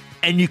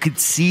 And you could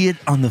see it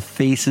on the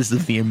faces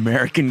of the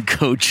American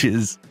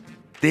coaches.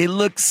 They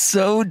looked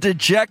so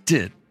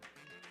dejected.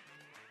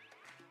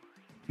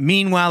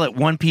 Meanwhile, at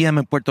 1 p.m.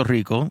 in Puerto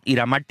Rico,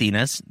 Ira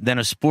Martinez, then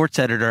a sports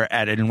editor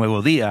at El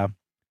Nuevo Dia,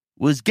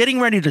 was getting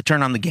ready to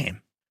turn on the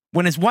game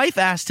when his wife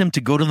asked him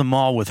to go to the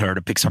mall with her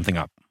to pick something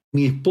up.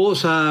 Mi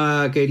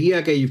esposa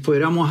quería que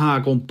fuéramos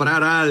a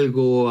comprar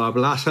algo a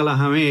Plaza Las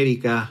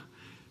Américas.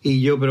 Y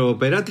yo, pero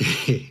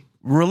espérate.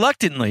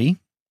 Reluctantly,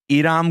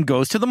 Iram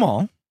goes to the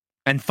mall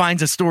and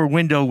finds a store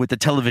window with the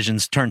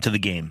televisions turned to the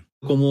game.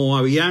 Como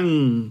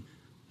habían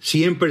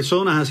 100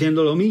 personas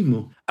haciendo lo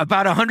mismo.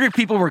 About 100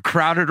 people were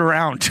crowded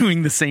around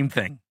doing the same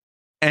thing.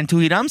 And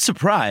to Iram's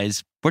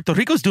surprise, Puerto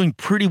Rico's doing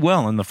pretty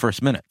well in the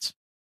first minutes.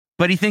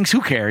 But he thinks,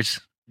 who cares?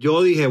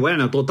 Yo dije,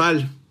 bueno,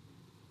 total,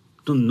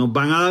 nos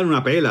van a dar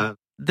una pela.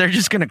 They're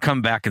just going to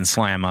come back and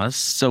slam us.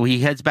 So he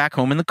heads back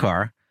home in the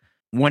car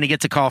when he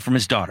gets a call from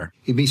his daughter.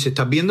 Y me dice,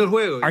 ¿estás viendo el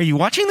juego? Are you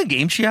watching the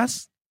game, she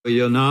asks? Y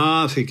yo,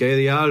 no, sí, qué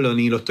diablo,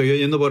 ni lo estoy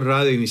oyendo por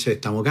radio. Y me dice,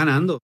 estamos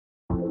ganando.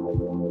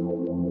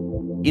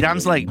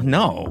 Iram's like,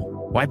 no,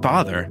 why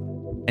bother?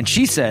 And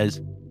she says,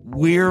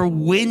 we're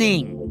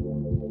winning.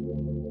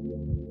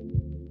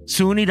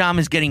 Soon Iram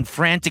is getting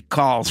frantic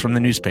calls from the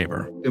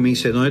newspaper. Y me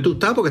dice, ¿dónde tú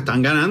estás? Porque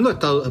están ganando.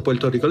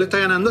 Puerto Rico le está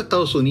ganando a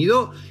Estados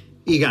Unidos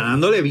Y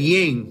ganándole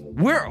bien.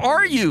 Where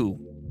are you?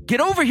 Get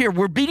over here.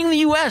 We're beating the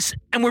U.S.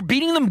 and we're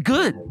beating them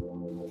good.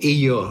 Y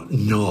yo,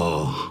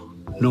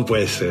 no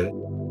puede ser.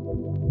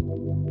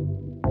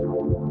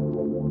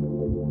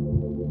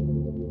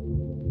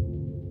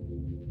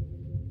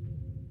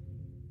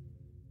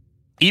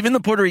 Even the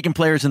Puerto Rican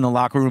players in the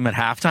locker room at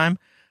halftime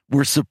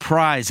were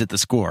surprised at the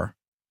score.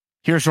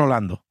 Here's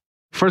Rolando.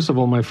 First of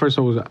all, my first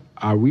thought was,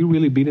 are we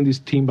really beating this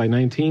team by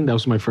 19? That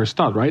was my first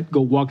thought, right?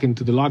 Go walk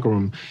into the locker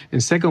room.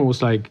 And second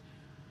was like,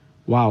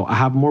 wow, I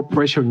have more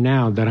pressure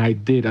now than I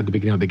did at the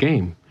beginning of the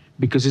game.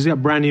 Because it's a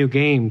brand new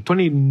game,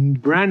 20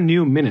 brand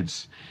new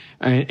minutes.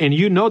 And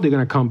you know they're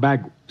going to come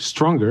back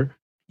stronger.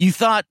 You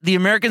thought the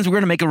Americans were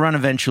going to make a run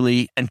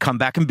eventually and come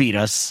back and beat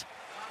us.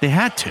 They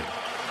had to.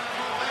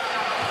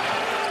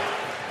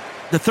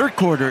 The third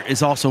quarter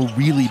is also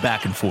really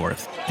back and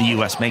forth. The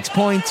U.S. makes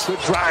points. Good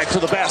drive to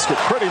the basket.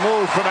 Pretty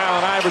move from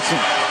Allen Iverson.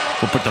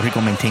 But Puerto Rico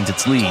maintains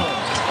its lead.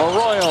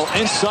 Arroyo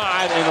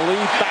inside and the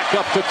lead back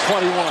up to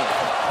 21.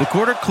 The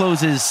quarter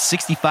closes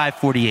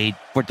 65-48.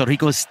 Puerto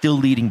Rico is still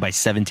leading by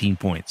 17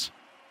 points.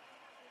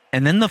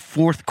 And then the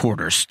fourth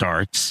quarter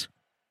starts.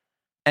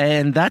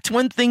 And that's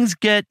when things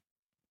get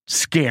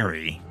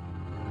scary.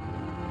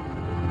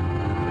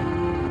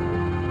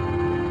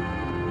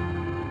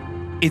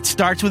 It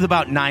starts with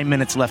about 9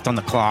 minutes left on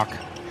the clock.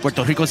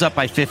 Puerto Rico's up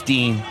by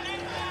 15.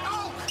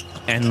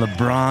 And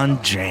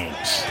LeBron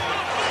James.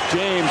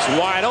 James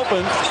wide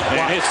open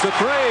and hits the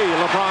three.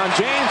 LeBron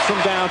James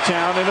from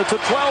downtown, and it's a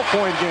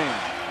 12-point game.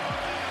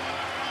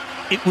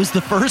 It was the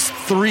first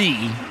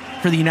three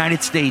for the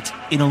United States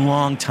in a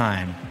long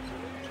time.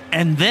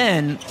 And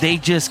then they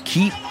just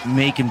keep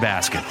making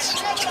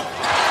baskets.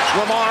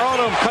 Lamar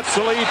Odom cuts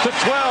the lead to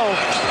 12.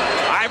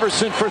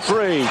 Iverson for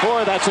three.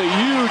 Boy, that's a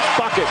huge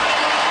bucket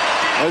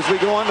as we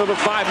go under the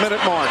 5-minute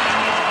mark.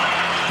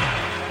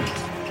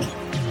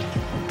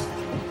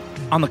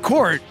 On the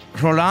court,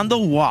 Rolando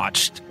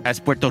watched as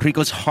Puerto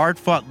Rico's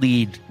hard-fought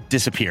lead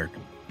disappeared.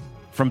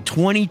 From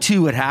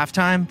 22 at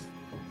halftime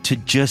to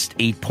just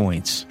 8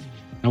 points.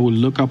 I would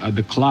look up at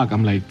the clock.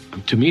 I'm like,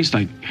 to me, it's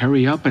like,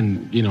 hurry up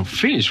and,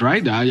 finish,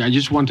 right? I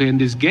just want to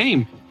end this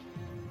game.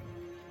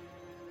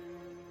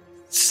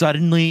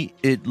 Suddenly,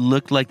 it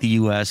looked like the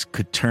U.S.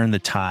 could turn the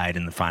tide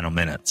in the final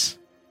minutes.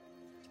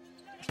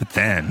 But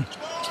then...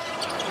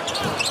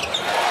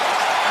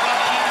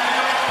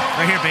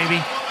 Right here,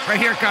 baby. Right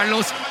here,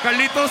 Carlos.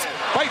 Carlitos.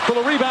 Fight for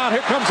the rebound.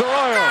 Here comes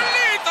Arroyo.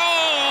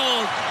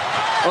 Carlitos!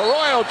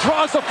 Arroyo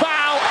draws the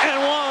foul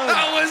and one.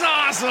 That was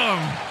awesome.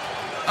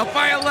 Up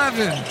by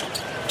 11.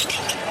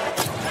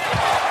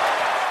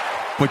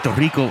 Puerto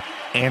Rico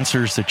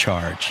answers the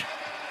charge.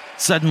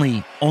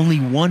 Suddenly, only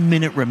 1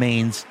 minute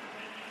remains.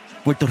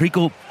 Puerto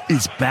Rico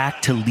is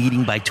back to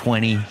leading by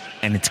 20,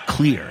 and it's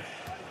clear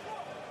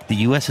the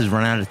U.S. has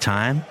run out of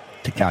time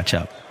to catch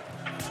up.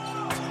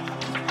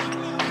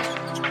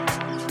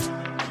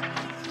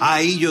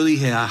 Ahí yo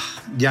dije,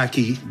 ya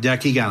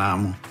aquí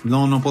ganamos.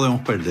 No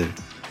podemos perder.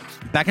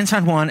 Back in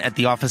San Juan at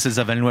the offices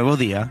of El Nuevo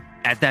Dia,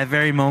 at that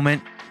very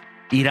moment,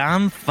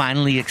 Iran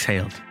finally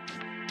exhaled.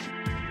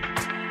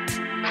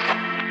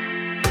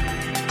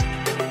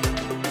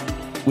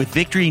 With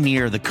victory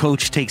near, the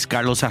coach takes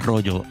Carlos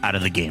Arroyo out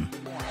of the game.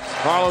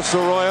 Carlos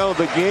Arroyo,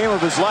 the game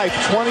of his life,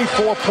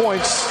 24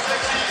 points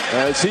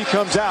as he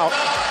comes out.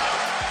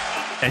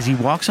 As he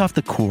walks off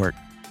the court,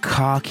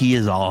 cocky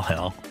as all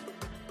hell,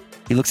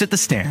 he looks at the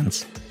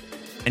stands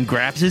and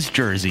grabs his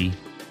jersey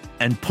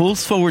and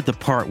pulls forward the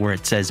part where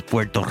it says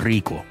Puerto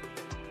Rico,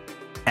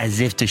 as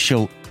if to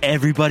show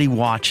everybody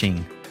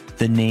watching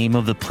the name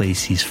of the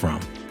place he's from.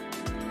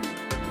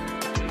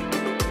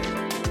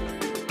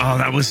 Oh,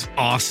 that was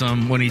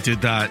awesome when he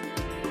did that.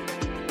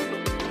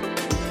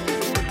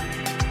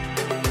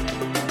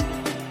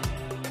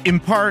 In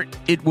part,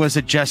 it was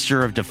a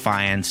gesture of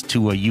defiance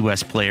to a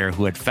U.S. player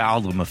who had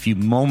fouled him a few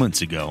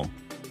moments ago.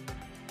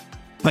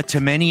 But to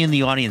many in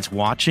the audience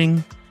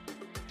watching,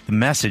 the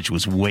message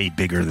was way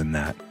bigger than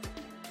that.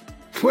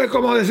 Fue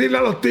como decirle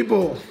a los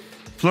tipos.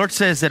 Flort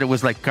says that it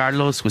was like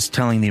Carlos was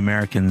telling the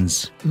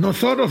Americans,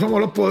 Nosotros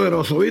somos los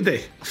poderosos,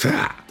 ¿viste? O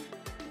sea,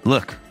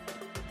 look,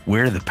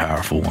 we're the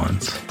powerful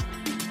ones.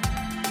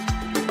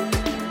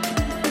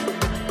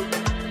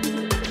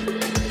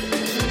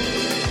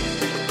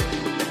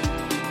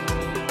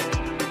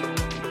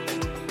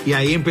 Y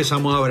ahí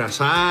empezamos a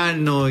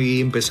abrazarnos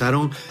y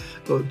empezaron,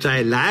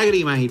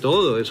 lágrimas y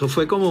todo. Eso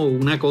fue como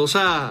una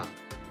cosa.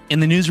 In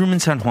the newsroom in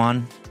San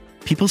Juan,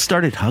 people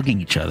started hugging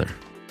each other.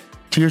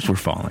 Tears were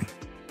falling.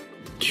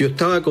 Yo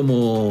estaba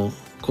como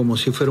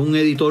si fuera un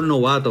editor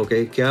novato.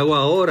 ¿Qué hago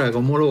ahora?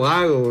 ¿Cómo lo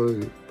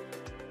hago?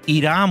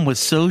 Iram was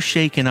so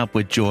shaken up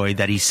with joy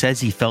that he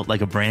says he felt like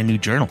a brand new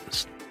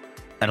journalist,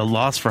 at a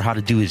loss for how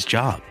to do his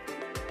job.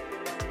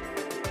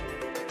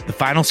 The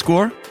final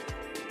score?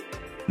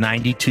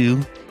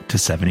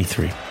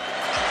 92-73.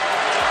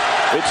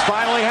 It's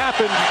finally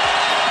happened.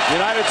 The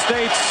United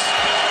States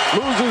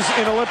loses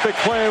in Olympic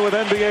play with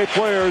NBA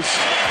players.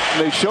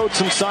 They showed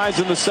some signs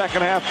in the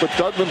second half, but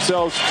dug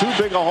themselves too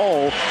big a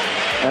hole.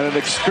 And an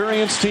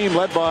experienced team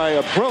led by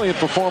a brilliant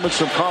performance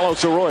from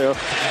Carlos Arroyo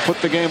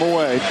put the game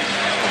away.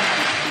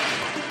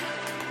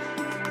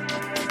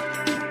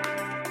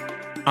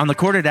 On the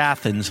court at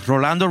Athens,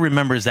 Rolando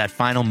remembers that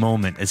final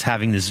moment as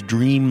having this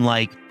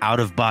dreamlike,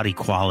 out-of-body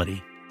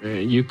quality.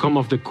 You come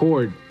off the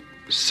court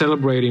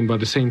celebrating, but at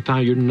the same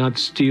time, you're not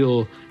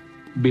still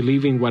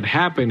believing what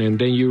happened, and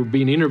then you're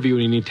being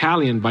interviewed in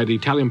Italian by the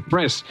Italian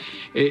press.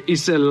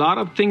 It's a lot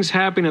of things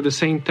happen at the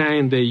same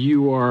time that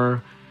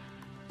you're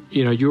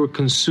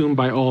consumed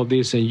by all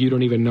this, and you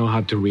don't even know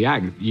how to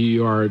react.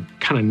 You are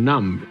kind of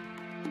numb.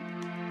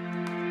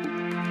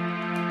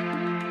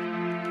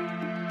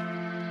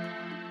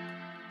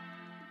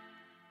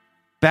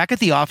 Back at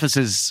the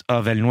offices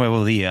of El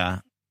Nuevo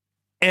Dia,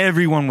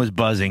 everyone was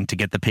buzzing to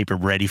get the paper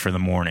ready for the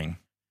morning.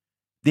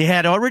 They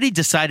had already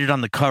decided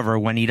on the cover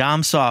when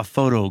Hiram saw a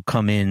photo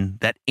come in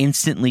that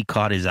instantly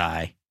caught his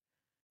eye.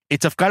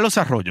 It's of Carlos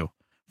Arroyo,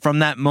 from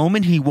that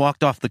moment he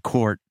walked off the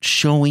court,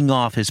 showing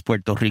off his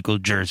Puerto Rico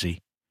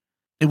jersey.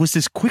 It was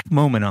this quick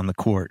moment on the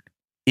court.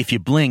 If you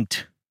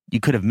blinked,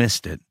 you could have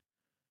missed it.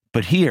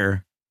 But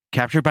here,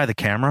 captured by the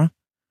camera,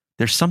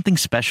 there's something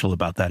special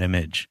about that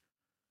image.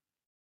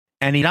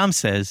 And Hiram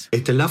says,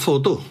 esta es la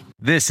foto.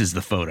 This is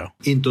the photo.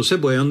 Y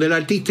entonces voy donde el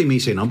artista y me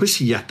dice, no, pues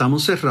si ya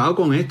estamos cerrados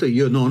con esto. Y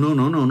yo,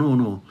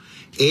 no.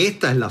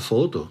 Esta es la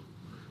foto.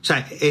 O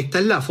sea, esta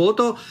es la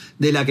foto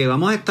de la que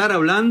vamos a estar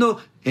hablando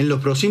en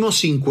los próximos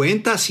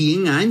 50,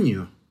 100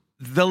 años.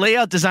 The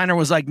layout designer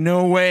was like,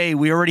 no way,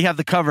 we already have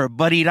the cover.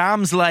 But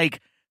Hiram's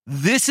like,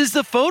 this is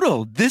the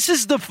photo. This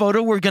is the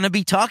photo we're going to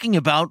be talking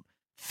about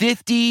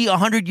 50,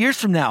 100 years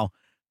from now.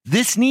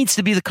 This needs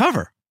to be the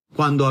cover.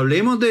 Cuando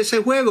hablemos de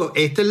ese juego,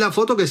 esta es la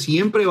foto que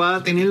siempre va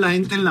a tener la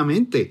gente en la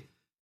mente.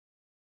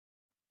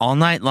 All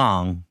night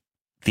long,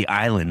 the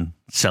island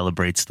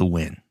celebrates the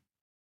win.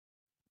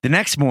 The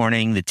next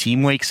morning, the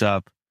team wakes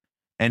up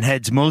and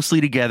heads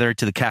mostly together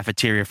to the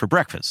cafeteria for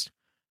breakfast.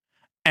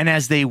 And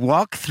as they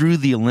walk through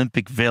the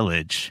Olympic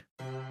Village,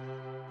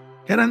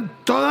 eran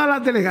todas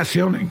las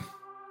delegaciones.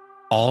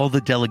 All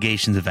the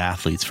delegations of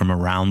athletes from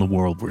around the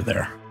world were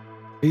there.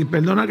 Y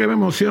perdona que me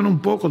emociona un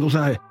poco, tú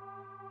sabes.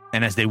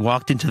 And as they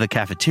walked into the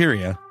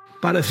cafeteria,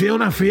 parecía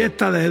una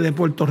fiesta de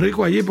Puerto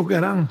Rico allí porque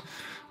eran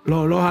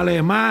los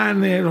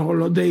alemanes,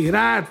 los de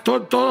Irak,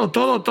 todos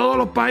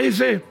los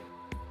países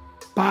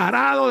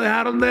parados,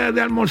 dejaron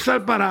de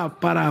almorzar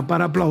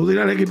para aplaudir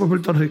al equipo de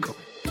Puerto Rico.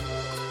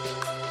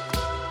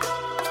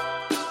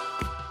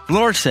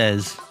 Flor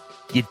says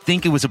you'd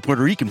think it was a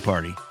Puerto Rican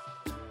party.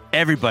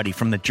 Everybody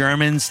from the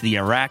Germans, the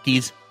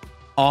Iraqis,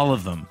 all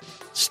of them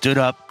stood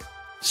up,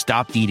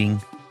 stopped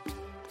eating,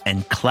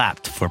 and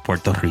clapped for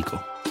Puerto Rico.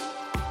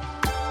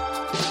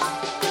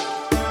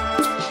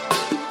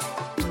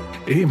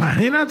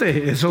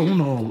 Imagínate, eso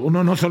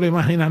uno no se lo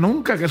imagina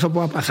nunca que eso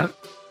pueda pasar.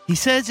 He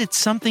says it's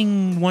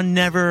something one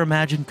never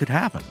imagined could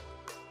happen.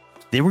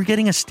 They were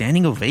getting a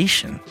standing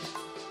ovation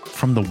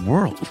from the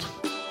world.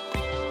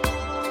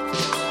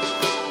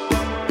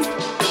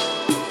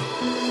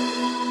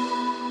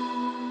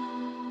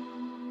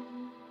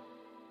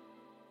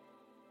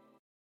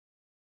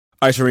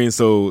 All right, Shireen,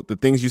 so the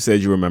things you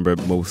said you remember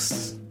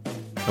most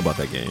about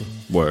that game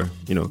were,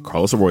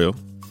 Carlos Arroyo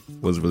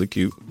was really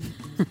cute.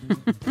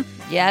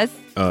 Yes.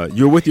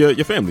 You were with your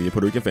family, your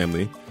Puerto Rican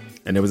family,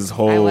 and there was this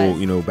whole,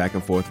 back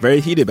and forth, very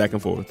heated back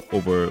and forth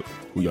over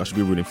who y'all should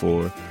be rooting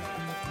for.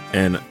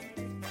 And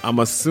I'm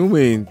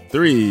assuming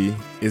 3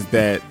 is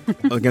that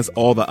against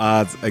all the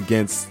odds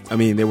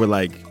they were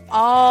like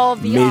all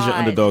the major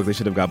underdogs. They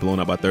should have got blown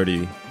out by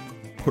 30.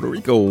 Puerto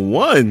Rico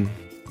won.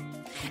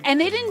 And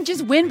they didn't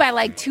just win by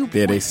like 2 points.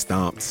 Yeah, they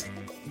stomped.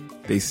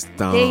 They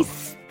stomped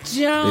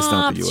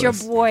the US. Your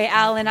boy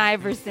Allen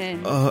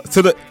Iverson.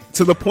 To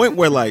the point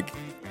where like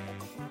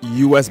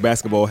U.S.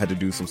 basketball had to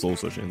do some soul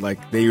searching.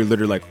 Like they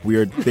literally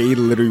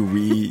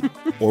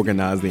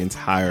reorganized the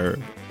entire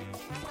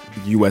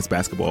U.S.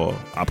 basketball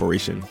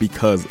operation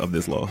because of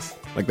this loss.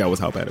 Like that was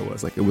how bad it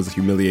was. Like it was a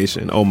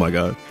humiliation. Oh my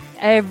God.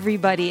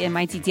 Everybody in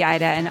my Titi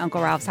Ida and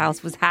Uncle Ralph's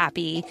house was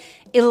happy,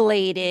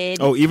 elated.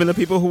 Oh, even the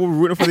people who were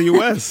rooting for the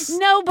U.S.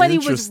 Nobody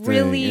was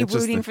really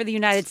rooting for the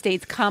United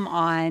States. Come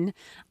on.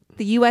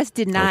 The U.S.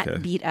 did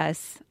not beat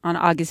us on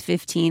August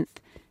 15th,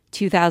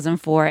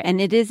 2004. And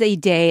it is a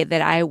day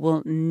that I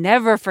will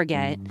never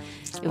forget.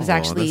 It was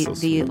actually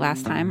the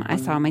last time I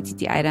saw my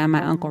Titi Ida and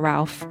my Uncle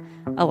Ralph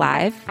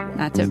alive.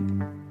 Not to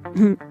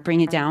bring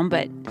it down,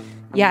 but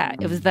yeah,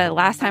 it was the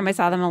last time I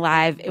saw them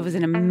alive. It was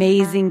an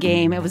amazing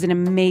game. It was an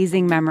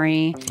amazing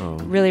memory.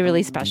 Really,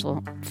 really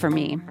special for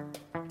me.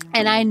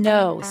 And I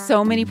know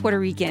so many Puerto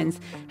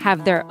Ricans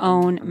have their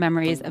own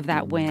memories of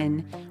that win,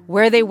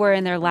 where they were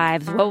in their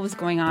lives, what was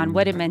going on,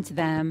 what it meant to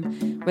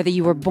them, whether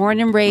you were born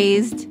and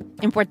raised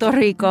in Puerto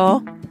Rico,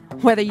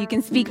 whether you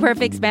can speak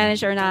perfect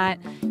Spanish or not,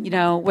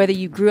 whether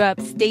you grew up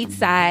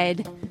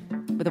stateside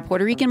with a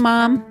Puerto Rican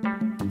mom,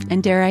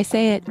 and dare I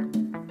say it,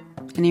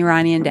 an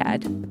Iranian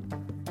dad.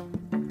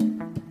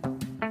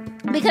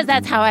 Because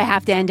that's how I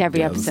have to end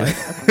every episode.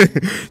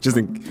 That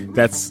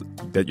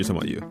you're talking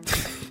about you.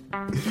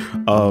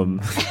 All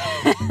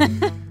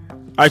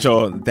right,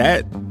 y'all.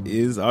 That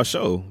is our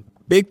show.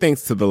 Big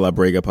thanks to the La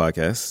Brega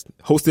podcast,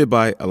 hosted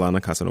by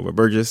Alana Casanova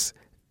Burgess,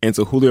 and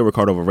to Julio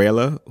Ricardo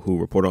Varela, who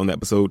reported on the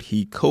episode.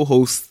 He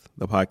co-hosts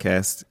the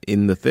podcast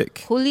In the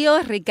Thick.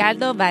 Julio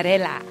Ricardo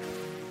Varela.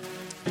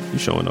 You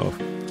showing off.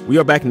 We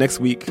are back next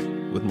week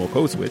with more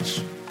Code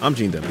Switch. I'm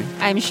Gene Demby.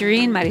 I'm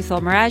Shireen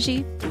Marisol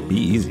Meraji. Be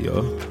easy,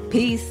 y'all.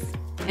 Peace.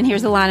 And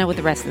here's Alana with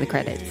the rest of the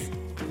credits.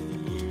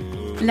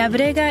 La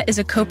Brega is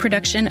a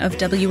co-production of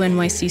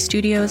WNYC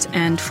Studios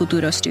and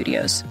Futuro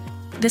Studios.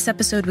 This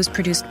episode was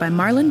produced by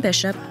Marlon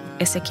Bishop,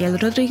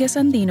 Ezequiel Rodriguez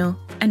Andino,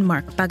 and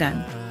Mark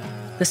Pagan.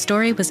 The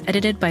story was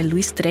edited by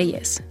Luis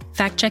Treyes,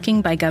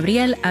 fact-checking by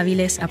Gabriel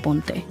Aviles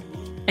Aponte.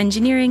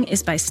 Engineering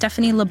is by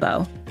Stephanie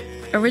LeBeau.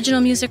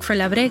 Original music for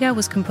La Brega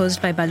was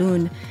composed by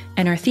Balloon,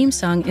 and our theme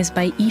song is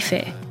by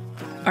Ife.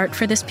 Art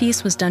for this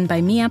piece was done by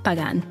Mia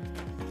Pagan.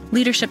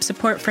 Leadership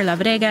support for La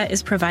Brega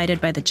is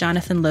provided by the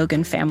Jonathan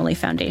Logan Family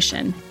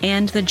Foundation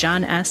and the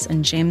John S.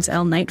 and James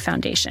L. Knight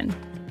Foundation,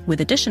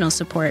 with additional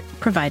support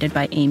provided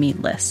by Amy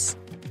Liss.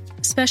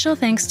 Special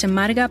thanks to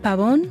Marga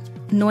Pavon,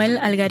 Noel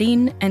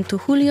Algarin, and to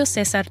Julio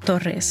Cesar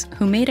Torres,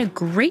 who made a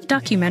great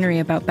documentary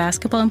about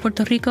basketball in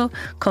Puerto Rico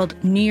called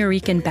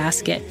Nuyorican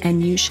Basket,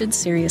 and you should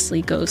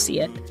seriously go see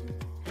it.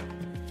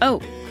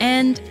 Oh,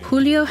 and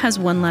Julio has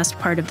one last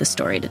part of the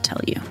story to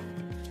tell you.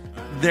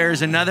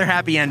 There's another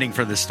happy ending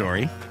for this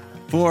story.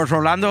 For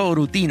Rolando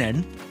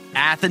Urutinen,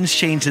 Athens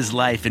changed his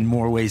life in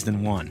more ways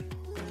than one.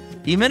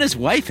 He met his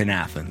wife in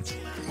Athens.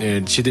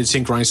 And she did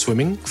synchronized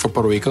swimming for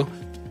Puerto Rico.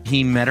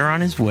 He met her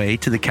on his way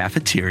to the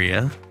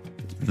cafeteria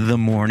the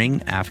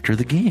morning after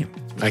the game.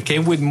 I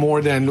came with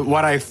more than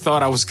what I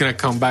thought I was going to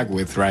come back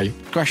with, right?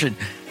 Question.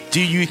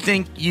 Do you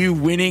think you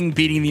beating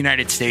the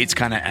United States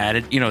kind of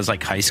added, it's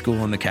like high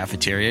school in the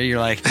cafeteria?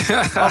 You're like,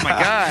 oh my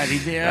God.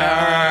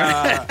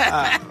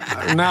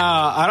 No,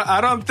 I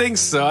don't think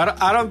so.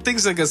 I don't think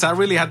so because I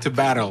really had to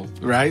battle,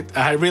 right?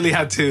 I really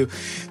had to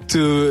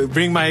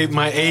bring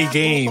my A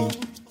game.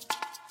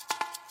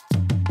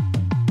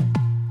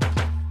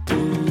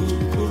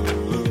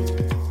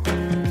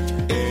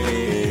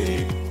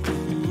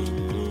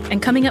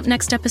 And coming up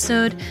next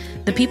episode,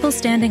 the people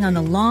standing on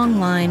the long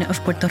line of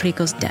Puerto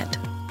Rico's debt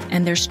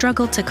and their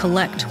struggle to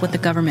collect what the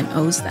government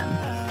owes them.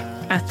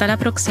 Hasta la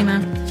próxima.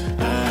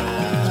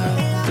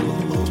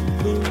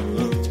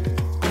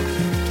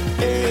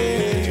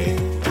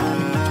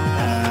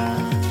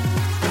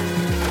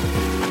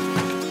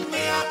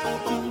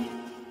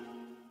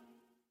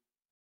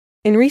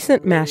 In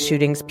recent mass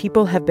shootings,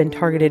 people have been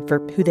targeted for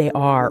who they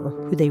are or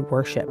who they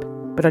worship.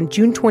 But on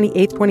June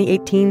 28,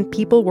 2018,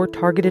 people were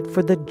targeted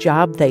for the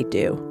job they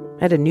do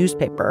at a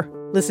newspaper.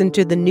 Listen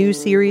to the new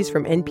series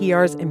from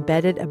NPR's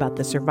Embedded about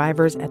the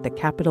survivors at the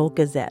Capitol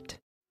Gazette.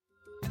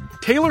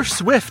 Taylor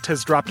Swift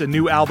has dropped a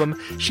new album.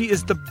 She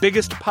is the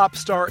biggest pop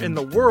star in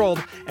the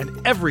world, and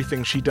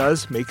everything she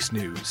does makes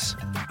news.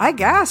 I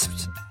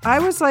gasped. I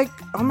was like,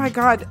 oh my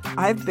God,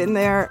 I've been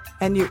there,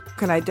 and you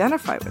can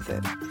identify with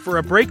it. For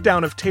a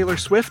breakdown of Taylor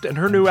Swift and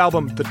her new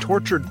album, The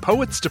Tortured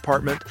Poets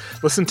Department,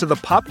 listen to the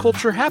Pop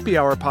Culture Happy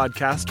Hour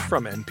podcast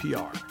from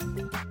NPR.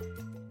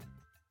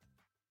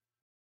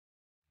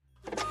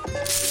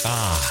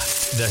 Ah,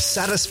 the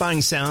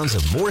satisfying sounds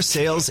of more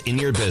sales in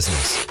your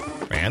business.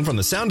 And from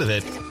the sound of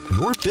it,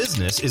 your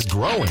business is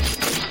growing.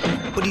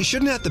 But you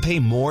shouldn't have to pay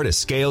more to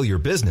scale your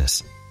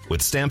business.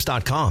 With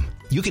Stamps.com,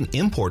 you can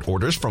import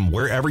orders from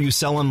wherever you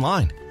sell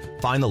online,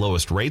 find the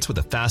lowest rates with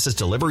the fastest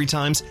delivery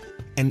times,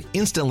 and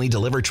instantly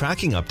deliver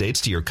tracking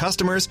updates to your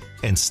customers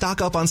and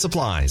stock up on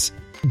supplies.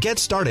 Get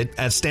started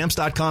at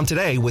Stamps.com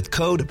today with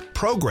code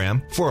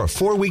PROGRAM for a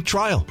 4-week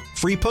trial,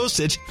 free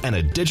postage, and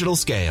a digital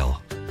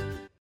scale.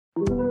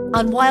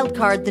 On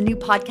Wildcard, the new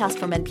podcast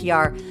from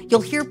NPR,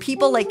 you'll hear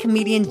people like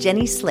comedian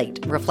Jenny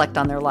Slate reflect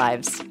on their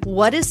lives.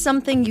 What is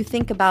something you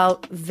think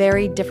about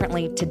very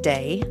differently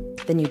today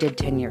than you did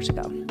 10 years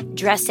ago?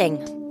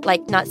 Dressing,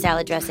 like not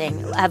salad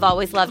dressing. I've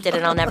always loved it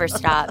and I'll never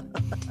stop.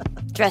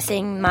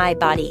 Dressing my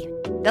body.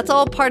 That's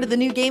all part of the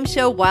new game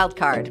show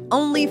Wildcard,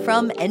 only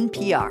from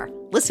NPR.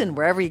 Listen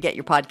wherever you get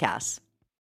your podcasts.